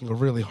to making a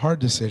really hard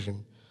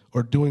decision,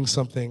 or doing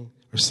something,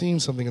 or seeing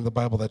something in the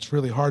Bible that's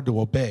really hard to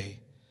obey,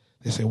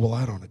 they say, well,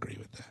 I don't agree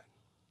with that.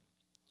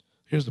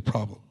 Here's the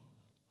problem.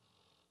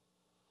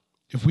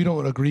 If we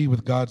don't agree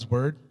with God's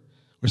word,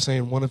 we're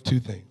saying one of two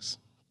things.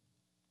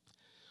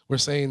 We're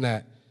saying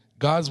that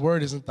God's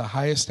word isn't the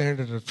highest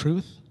standard of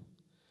truth,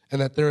 and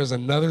that there is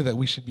another that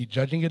we should be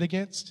judging it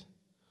against,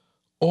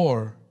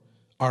 or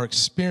our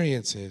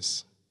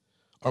experiences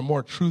are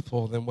more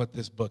truthful than what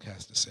this book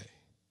has to say.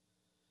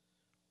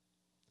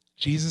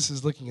 Jesus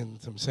is looking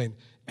at them saying,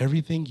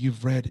 everything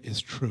you've read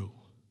is true,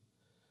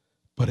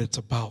 but it's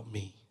about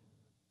me.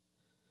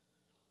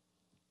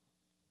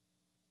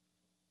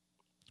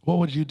 What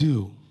would you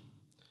do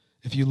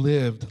if you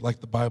lived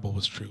like the Bible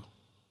was true?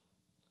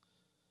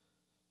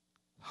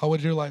 How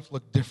would your life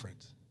look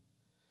different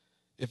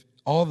if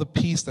all the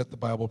peace that the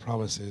Bible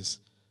promises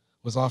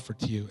was offered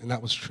to you and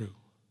that was true?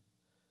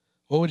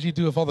 What would you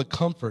do if all the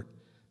comfort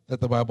that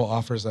the Bible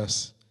offers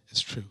us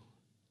is true?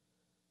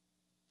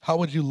 How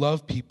would you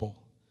love people?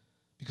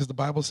 Because the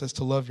Bible says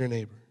to love your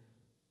neighbor.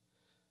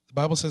 The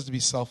Bible says to be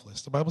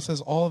selfless. The Bible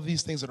says all of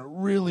these things that are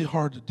really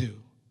hard to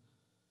do.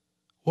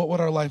 What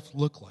would our life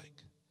look like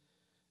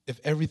if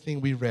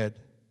everything we read,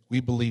 we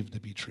believed to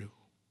be true?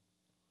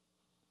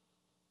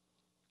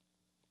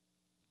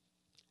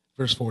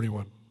 Verse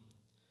 41.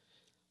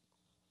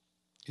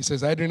 He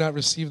says, I do not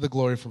receive the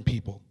glory from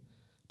people,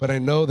 but I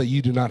know that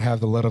you do not have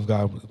the love of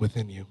God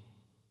within you.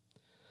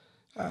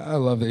 I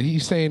love that.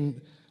 He's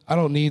saying, I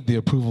don't need the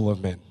approval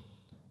of men.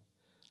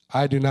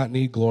 I do not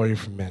need glory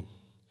from men.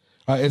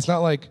 It's not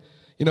like,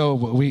 You know,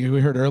 we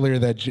heard earlier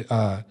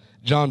that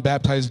John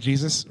baptized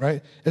Jesus,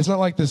 right? It's not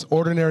like this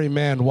ordinary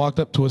man walked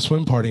up to a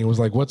swim party and was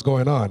like, what's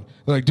going on?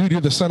 They're like, dude,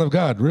 you're the Son of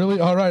God. Really?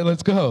 All right,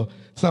 let's go.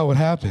 It's not what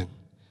happened.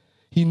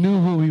 He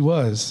knew who he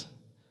was.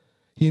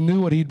 He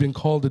knew what he'd been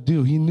called to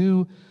do. He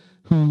knew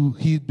who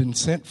he'd been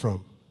sent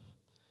from.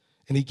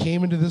 And he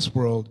came into this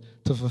world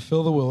to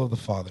fulfill the will of the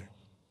Father.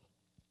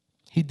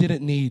 He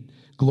didn't need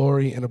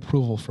glory and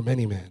approval from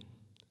any man.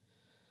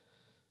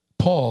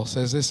 Paul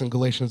says this in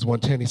Galatians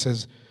 1:10. He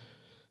says,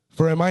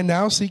 for am I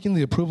now seeking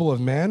the approval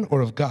of man or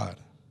of God?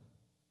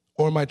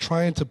 Or am I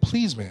trying to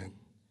please man?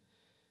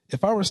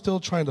 If I were still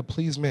trying to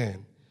please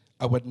man,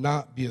 I would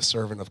not be a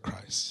servant of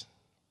Christ.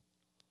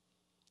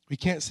 We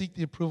can't seek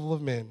the approval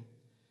of men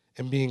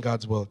and be in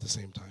God's will at the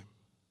same time.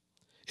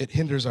 It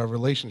hinders our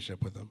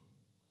relationship with him.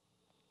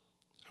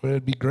 I mean,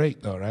 it'd be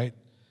great though, right?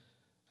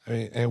 I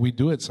mean, and we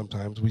do it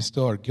sometimes. We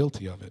still are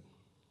guilty of it.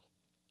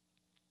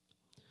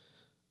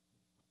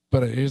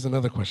 But here's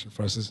another question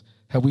for us is,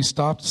 have we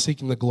stopped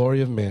seeking the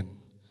glory of men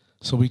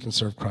so we can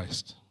serve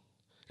Christ?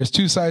 There's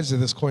two sides to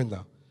this coin,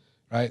 though,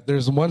 right?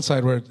 There's one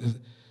side where,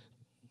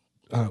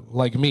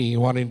 like me,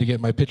 wanting to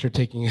get my picture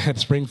taken at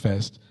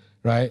Springfest,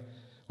 right?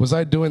 Was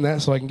I doing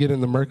that so I can get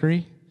in the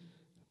Mercury?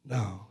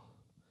 No.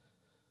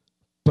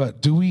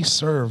 But do we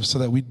serve so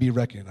that we'd be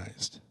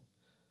recognized?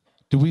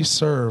 Do we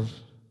serve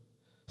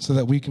so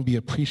that we can be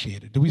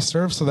appreciated? Do we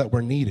serve so that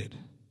we're needed?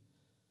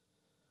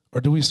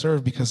 Or do we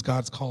serve because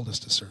God's called us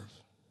to serve?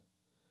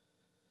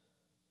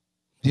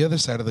 The other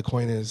side of the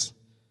coin is,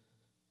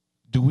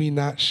 do we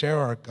not share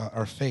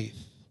our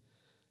faith?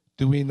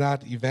 Do we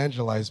not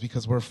evangelize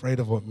because we're afraid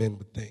of what men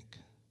would think?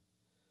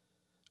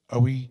 Are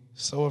we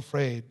so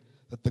afraid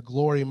that the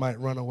glory might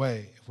run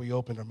away if we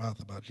opened our mouth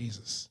about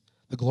Jesus?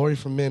 The glory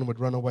from men would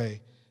run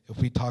away if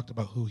we talked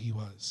about who he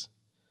was.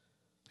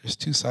 There's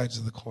two sides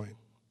of the coin.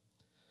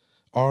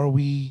 Are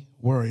we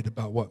worried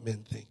about what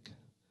men think?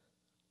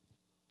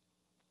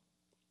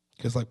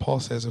 Because like Paul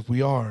says, if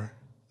we are,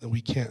 then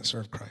we can't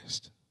serve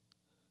Christ.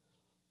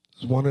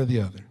 It's one or the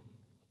other.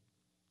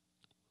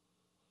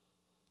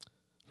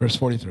 Verse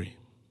 43.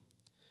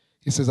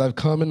 He says, I've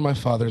come in my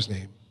Father's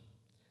name,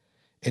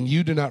 and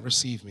you do not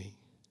receive me.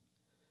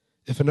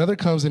 If another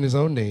comes in his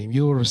own name,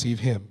 you will receive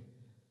him.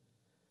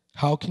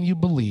 How can you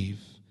believe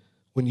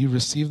when you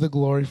receive the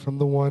glory from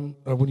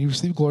when you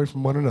receive glory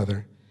from one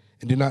another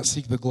and do not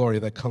seek the glory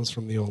that comes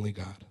from the only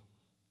God?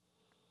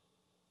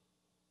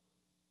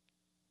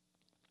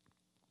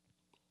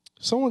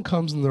 Someone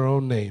comes in their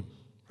own name,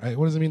 right?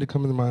 What does it mean to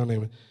come in my own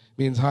name? It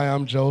means, hi,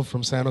 I'm Joe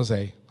from San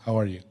Jose. How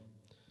are you?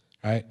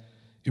 Right?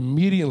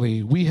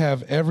 Immediately, we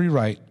have every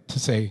right to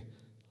say,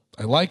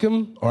 I like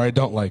him or I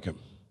don't like him,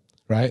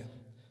 right?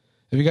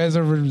 Have you guys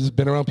ever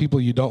been around people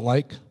you don't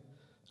like?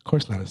 Of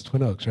course not. It's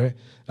Twin Oaks, right?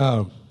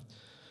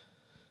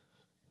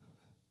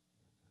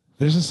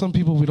 There's just some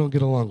people we don't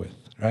get along with,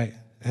 right?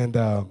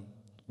 And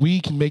we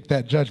can make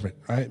that judgment,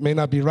 right? It may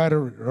not be right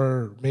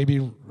or maybe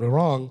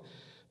wrong,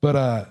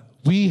 but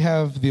we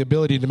have the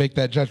ability to make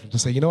that judgment, to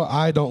say, you know what,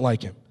 I don't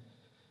like him.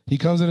 He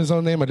comes in his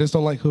own name, I just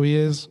don't like who he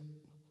is,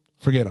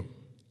 forget him.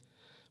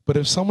 But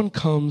if someone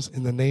comes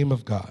in the name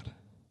of God,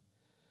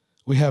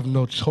 we have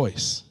no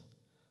choice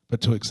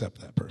but to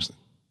accept that person.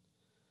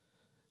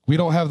 We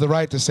don't have the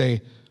right to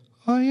say,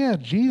 oh yeah,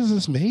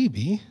 Jesus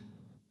maybe.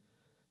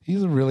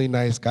 He's a really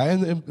nice guy.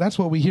 And that's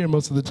what we hear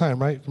most of the time,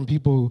 right? From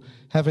people who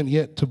haven't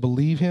yet to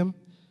believe him.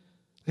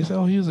 They say,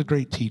 oh, he was a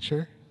great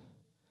teacher,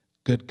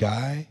 good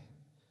guy,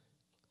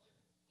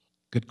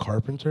 good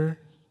carpenter,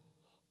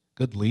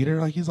 good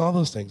leader. Like, he's all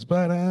those things.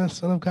 But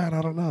Son of God,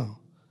 I don't know.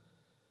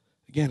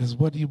 Again, is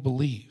what do you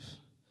believe?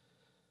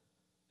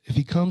 If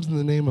he comes in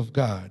the name of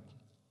God,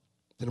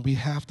 then we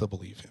have to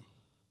believe him.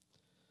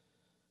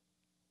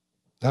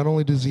 Not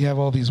only does he have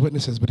all these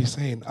witnesses, but he's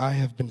saying, I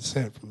have been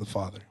sent from the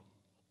Father.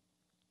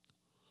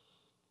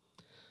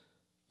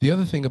 The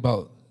other thing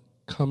about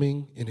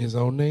coming in his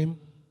own name,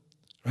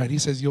 right? He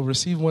says, you'll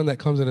receive one that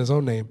comes in his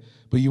own name,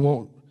 but you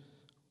won't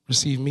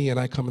receive me and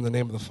I come in the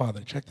name of the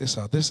Father. Check this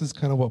out. This is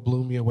kind of what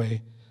blew me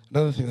away.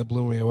 Another thing that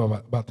blew me away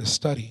about this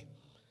study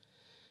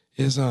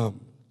is, you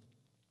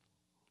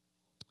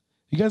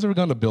guys ever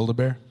gone to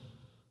Build-A-Bear?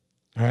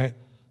 All right?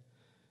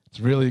 It's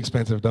really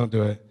expensive. Don't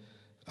do it.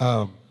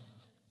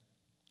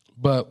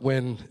 But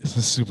this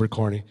is super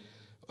corny.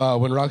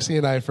 When Roxy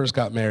and I first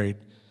got married,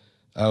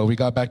 we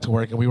got back to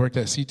work, and we worked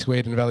at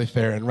C28 in Valley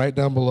Fair, and right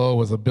down below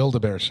was a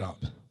Build-A-Bear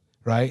shop,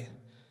 right?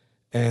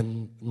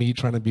 And me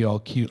trying to be all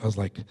cute, I was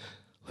like,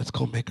 let's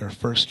go make our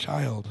first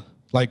child,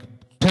 like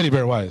teddy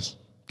bear wise,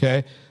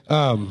 okay?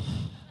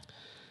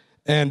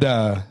 And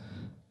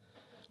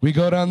we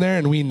go down there,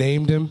 and we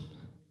named him,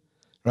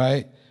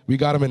 right? We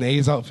got him an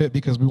A's outfit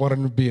because we wanted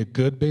him to be a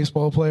good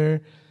baseball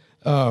player.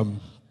 Number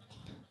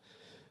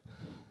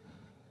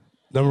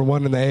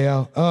one in the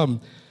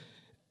AL.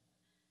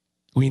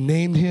 We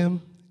named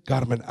him,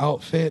 got him an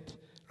outfit,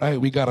 right?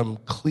 We got him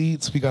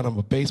cleats, we got him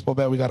a baseball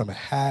bat, we got him a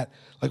hat.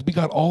 Like, we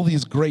got all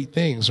these great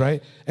things,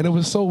 right? And it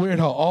was so weird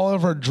how all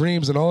of our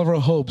dreams and all of our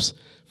hopes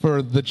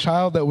for the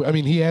child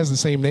he has the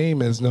same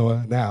name as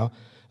Noah now,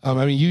 I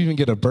mean, you even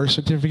get a birth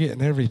certificate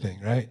and everything,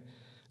 right?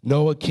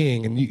 Noah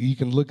King, and you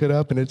can look it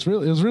up, and it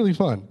was really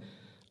fun.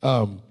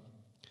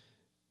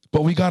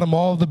 But we got him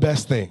all the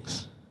best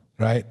things,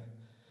 right?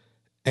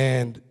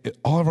 And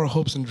all of our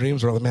hopes and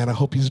dreams were, man, I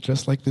hope he's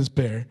just like this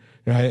bear,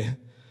 right?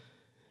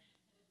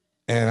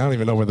 And I don't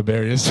even know where the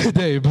bear is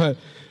today, but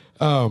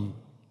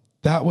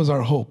that was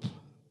our hope.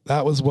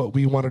 That was what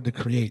we wanted to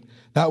create.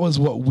 That was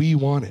what we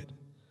wanted.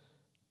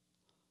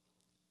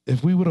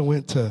 If we would have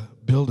went to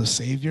build a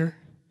Savior,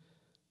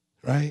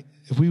 right?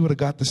 If we would have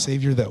got the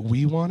Savior that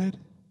we wanted,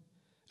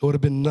 it would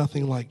have been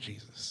nothing like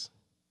Jesus.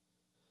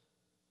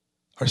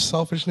 Our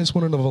selfishness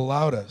wouldn't have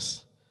allowed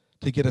us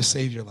to get a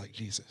Savior like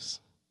Jesus.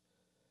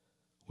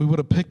 We would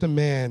have picked a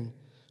man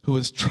who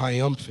was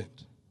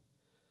triumphant,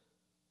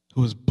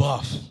 who was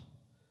buff.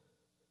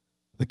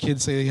 The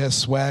kids say he has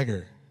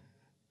swagger.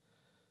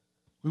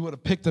 We would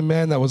have picked a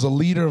man that was a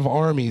leader of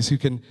armies who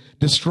can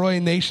destroy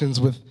nations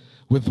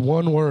with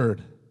one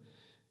word.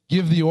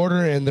 Give the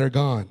order and they're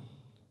gone.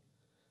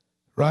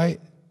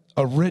 Right?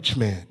 A rich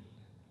man.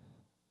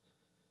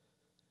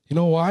 You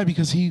know why?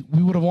 Because we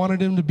would have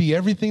wanted him to be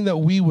everything that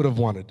we would have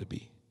wanted to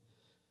be.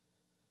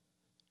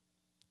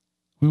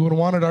 We would have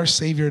wanted our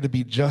Savior to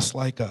be just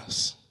like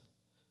us.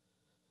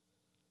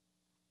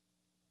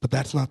 But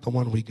that's not the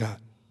one we got.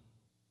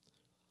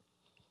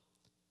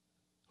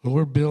 When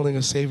we're building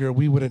a Savior,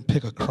 we wouldn't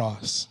pick a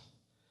cross.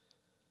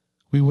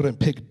 We wouldn't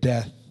pick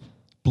death,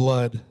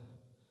 blood,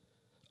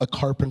 a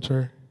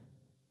carpenter.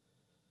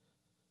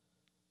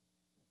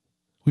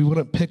 We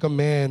wouldn't pick a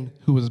man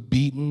who was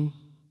beaten,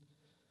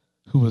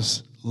 who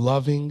was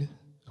loving,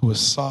 who was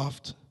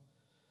soft.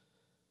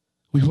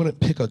 We wouldn't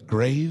pick a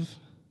grave.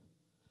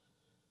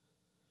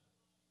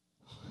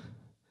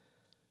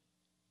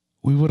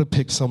 We would have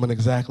picked someone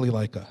exactly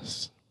like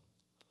us.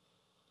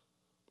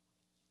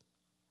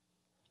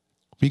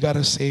 We got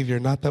a Savior,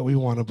 not that we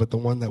wanted, but the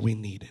one that we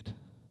needed.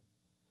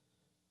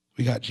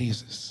 We got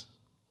Jesus.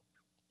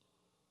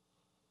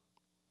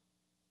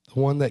 The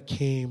one that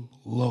came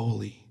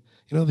lowly.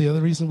 You know the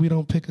other reason we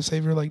don't pick a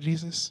Savior like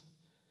Jesus?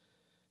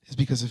 Is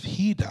because if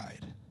he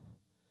died,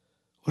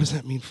 what does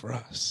that mean for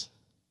us?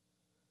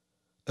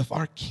 If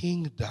our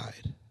King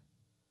died,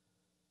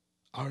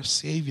 our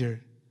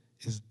Savior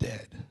is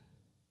dead.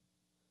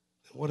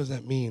 Then what does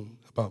that mean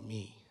about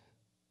me?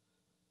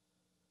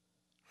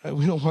 Right?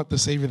 We don't want the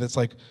Savior that's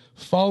like,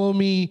 follow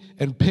me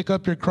and pick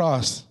up your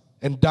cross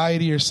and die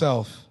to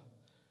yourself.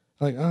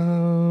 Like,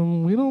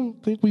 we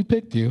don't think we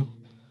picked you.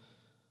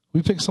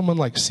 We picked someone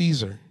like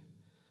Caesar.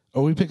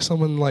 Or we picked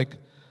someone like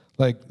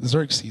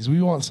Xerxes. We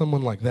want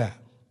someone like that.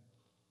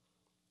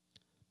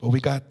 But we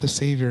got the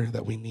Savior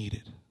that we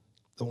needed,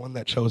 the one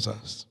that chose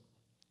us.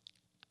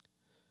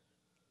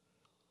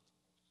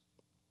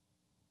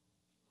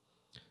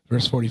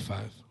 Verse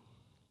 45.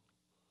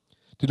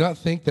 Do not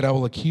think that I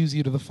will accuse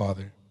you to the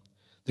Father.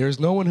 There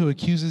is no one who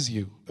accuses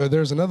you, or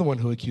there is another one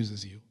who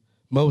accuses you,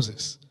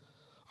 Moses,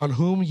 on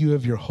whom you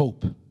have your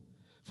hope.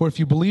 For if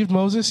you believed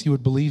Moses, you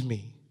would believe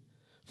me,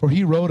 for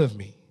he wrote of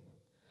me.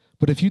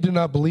 But if you do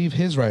not believe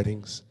his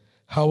writings,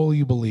 how will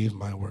you believe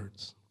my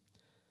words?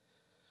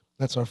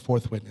 That's our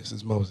fourth witness,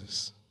 is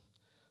Moses.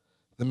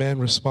 The man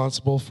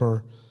responsible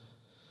for,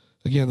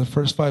 again, the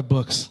first 5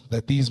 books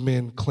that these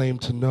men claim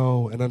to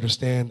know and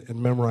understand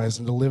and memorize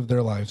and to live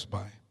their lives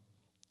by.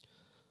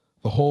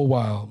 The whole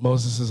while,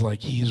 Moses is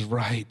like, he's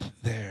right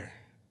there.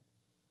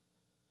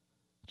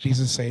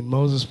 Jesus saying,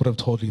 Moses would have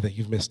told you that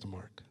you've missed the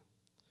mark.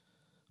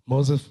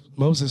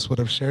 Moses would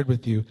have shared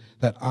with you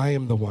that I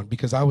am the one,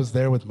 because I was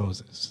there with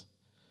Moses.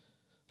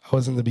 I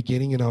was in the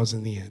beginning and I was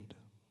in the end.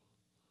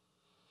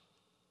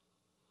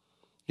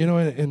 You know,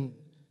 and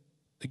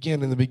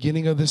again, in the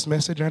beginning of this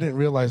message, I didn't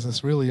realize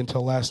this really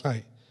until last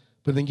night.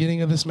 But in the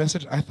beginning of this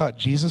message, I thought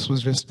Jesus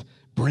was just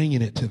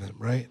bringing it to them,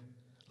 right?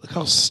 Look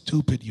how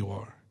stupid you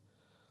are.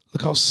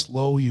 Look how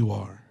slow you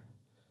are.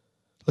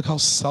 Look how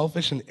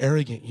selfish and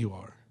arrogant you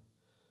are,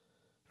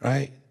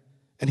 right?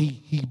 And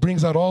he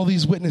brings out all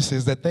these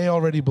witnesses that they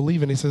already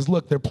believe in. He says,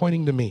 look, they're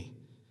pointing to me.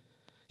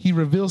 He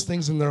reveals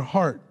things in their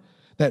heart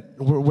that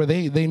where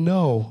they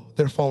know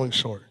they're falling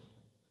short.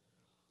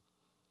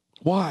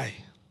 Why?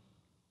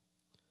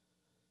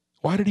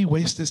 Why did he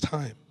waste his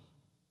time?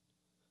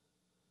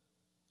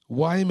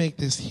 Why make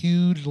this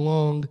huge,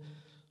 why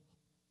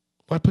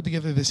put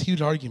together this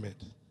huge argument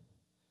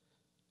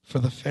for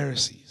the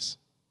Pharisees?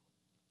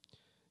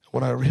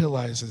 What I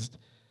realize is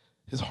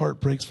his heart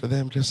breaks for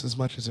them just as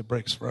much as it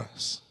breaks for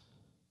us.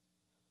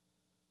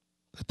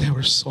 That they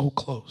were so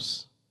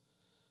close.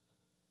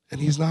 And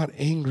he's not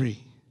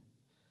angry,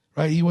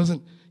 right? He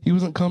wasn't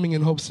coming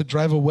in hopes to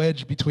drive a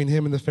wedge between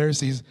him and the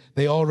Pharisees.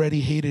 They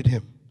already hated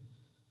him.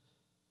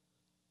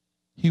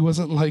 He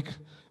wasn't like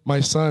my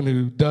son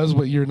who does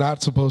what you're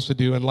not supposed to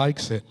do and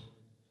likes it.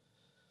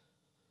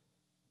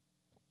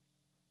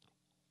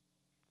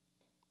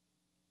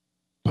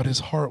 But his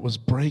heart was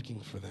breaking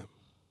for them.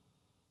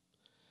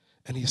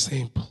 And he's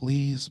saying,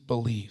 please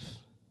believe.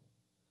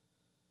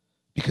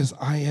 Because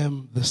I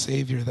am the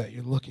Savior that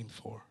you're looking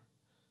for.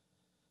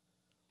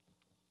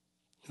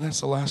 And that's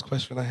the last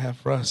question I have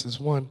for us is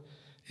one,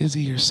 is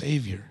he your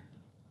Savior?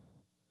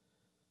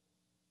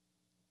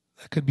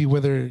 That could be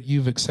whether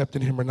you've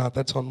accepted him or not.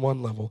 That's on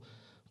one level.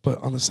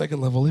 But on the second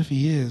level, if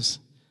he is,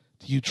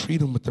 do you treat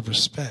him with the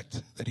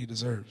respect that he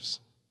deserves?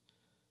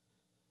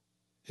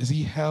 Is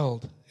he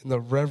held in the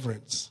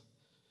reverence?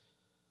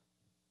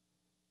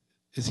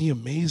 Is he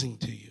amazing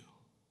to you?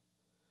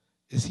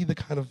 Is he the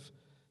kind of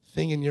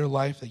thing in your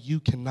life that you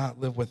cannot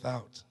live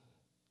without?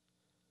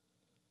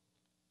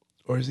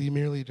 Or is he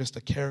merely just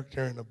a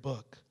character in a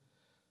book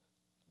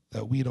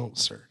that we don't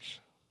search?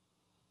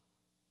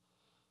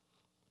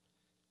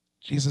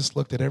 Jesus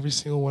looked at every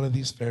single one of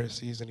these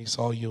Pharisees and he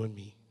saw you and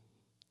me.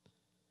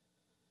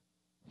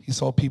 He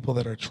saw people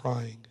that are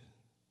trying.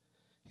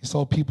 He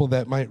saw people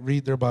that might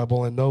read their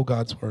Bible and know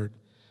God's word,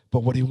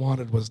 but what he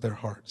wanted was their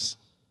hearts.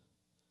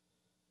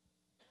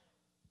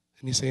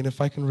 And he's saying, if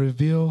I can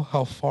reveal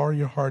how far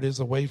your heart is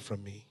away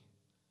from me,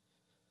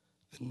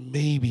 then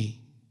maybe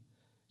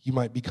you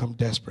might become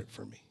desperate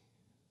for me.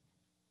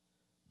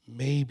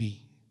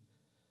 Maybe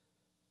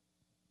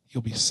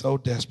you'll be so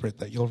desperate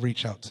that you'll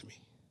reach out to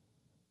me.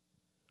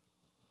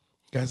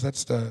 Guys,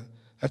 that's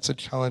a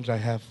challenge I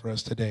have for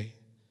us today,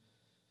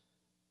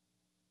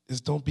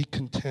 is don't be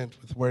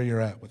content with where you're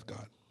at with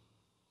God.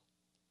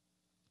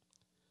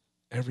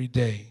 Every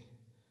day,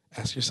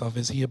 ask yourself,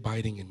 is he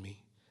abiding in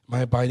me? Am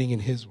I abiding in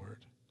his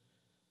word?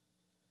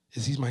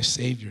 Is he my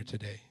Savior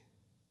today?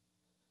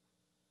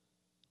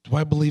 Do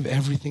I believe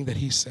everything that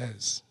he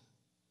says?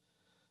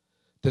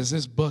 Does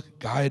this book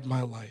guide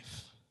my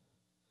life?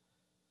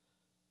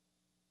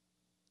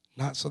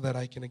 Not so that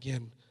I can,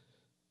 again,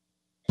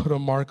 put a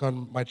mark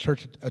on my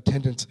church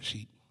attendance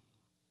sheet,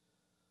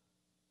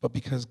 but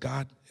because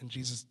God and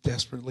Jesus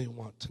desperately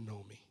want to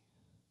know me.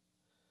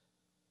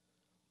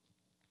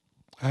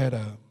 I had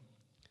a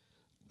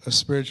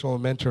spiritual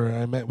mentor, and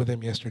I met with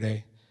him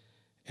yesterday,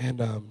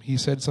 and he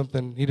said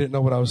something, he didn't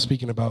know what I was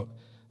speaking about,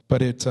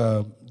 but it's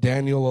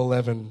Daniel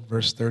 11,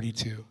 verse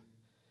 32.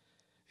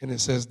 And it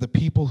says, the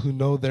people who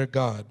know their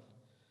God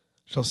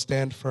shall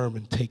stand firm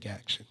and take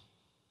action.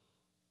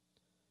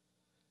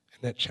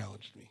 And that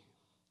challenged me.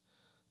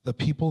 The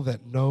people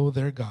that know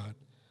their God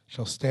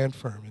shall stand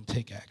firm and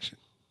take action.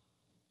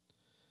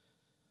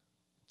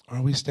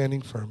 Are we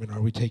standing firm and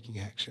are we taking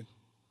action?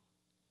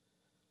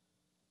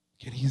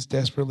 Again, he's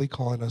desperately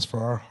calling us for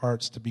our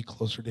hearts to be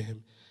closer to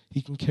him.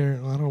 He can care,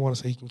 I don't want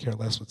to say he can care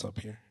less what's up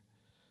here.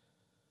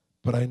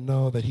 But I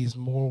know that he's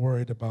more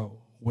worried about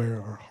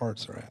where our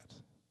hearts are at.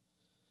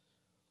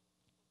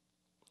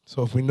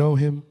 So if we know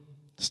him,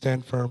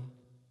 stand firm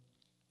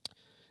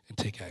and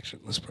take action.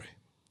 Let's pray.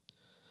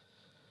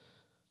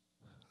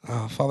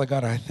 Father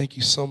God, I thank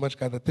you so much,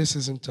 God, that this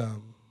isn't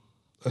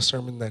a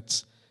sermon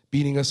that's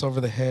beating us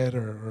over the head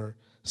or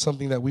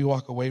something that we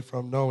walk away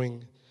from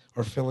knowing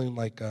or feeling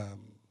like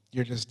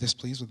you're just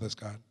displeased with us,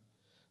 God,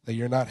 that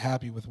you're not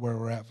happy with where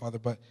we're at, Father.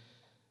 But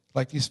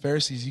like these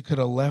Pharisees, you could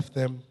have left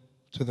them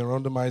to their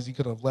own demise. You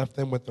could have left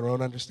them with their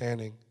own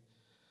understanding.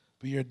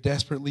 But you're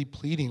desperately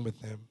pleading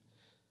with them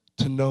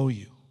to know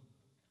you.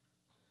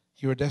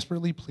 You are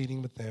desperately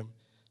pleading with them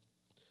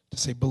to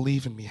say,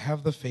 believe in me,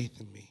 have the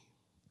faith in me.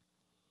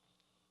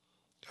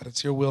 God,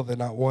 it's your will that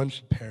not one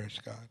should perish,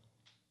 God.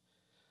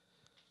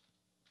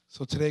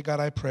 So today, God,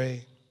 I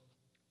pray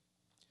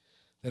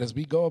that as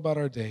we go about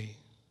our day,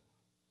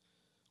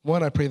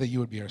 one, I pray that you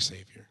would be our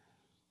Savior.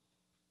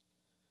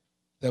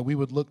 That we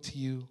would look to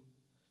you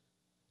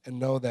and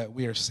know that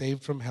we are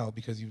saved from hell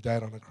because you've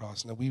died on the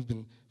cross and that we've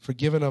been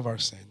forgiven of our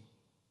sin.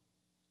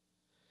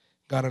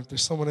 God, if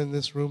there's someone in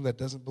this room that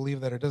doesn't believe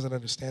that or doesn't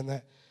understand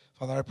that,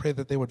 Father, I pray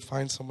that they would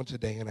find someone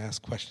today and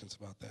ask questions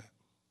about that.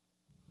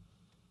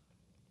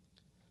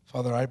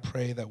 Father, I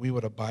pray that we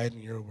would abide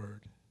in your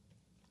word,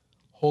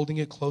 holding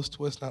it close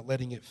to us, not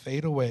letting it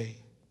fade away,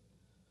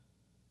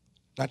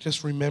 not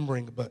just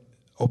remembering, but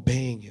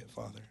obeying it,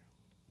 Father.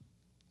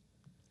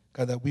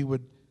 God, that we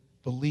would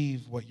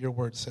believe what your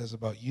word says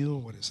about you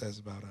and what it says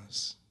about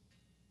us.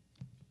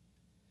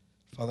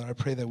 Father, I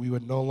pray that we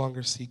would no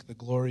longer seek the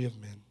glory of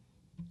men,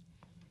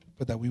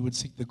 but that we would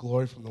seek the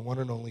glory from the one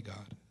and only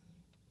God.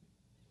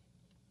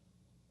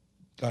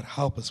 God,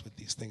 help us with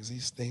these things.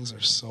 These things are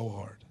so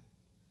hard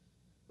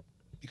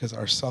because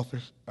our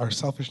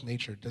selfish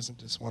nature doesn't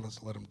just want us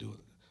to let him do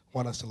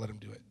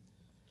it.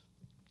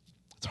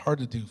 It's hard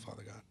to do,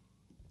 Father God.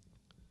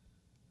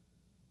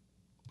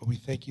 But we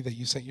thank you that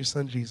you sent your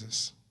son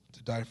Jesus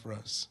to die for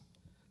us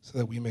so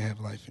that we may have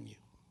life in you.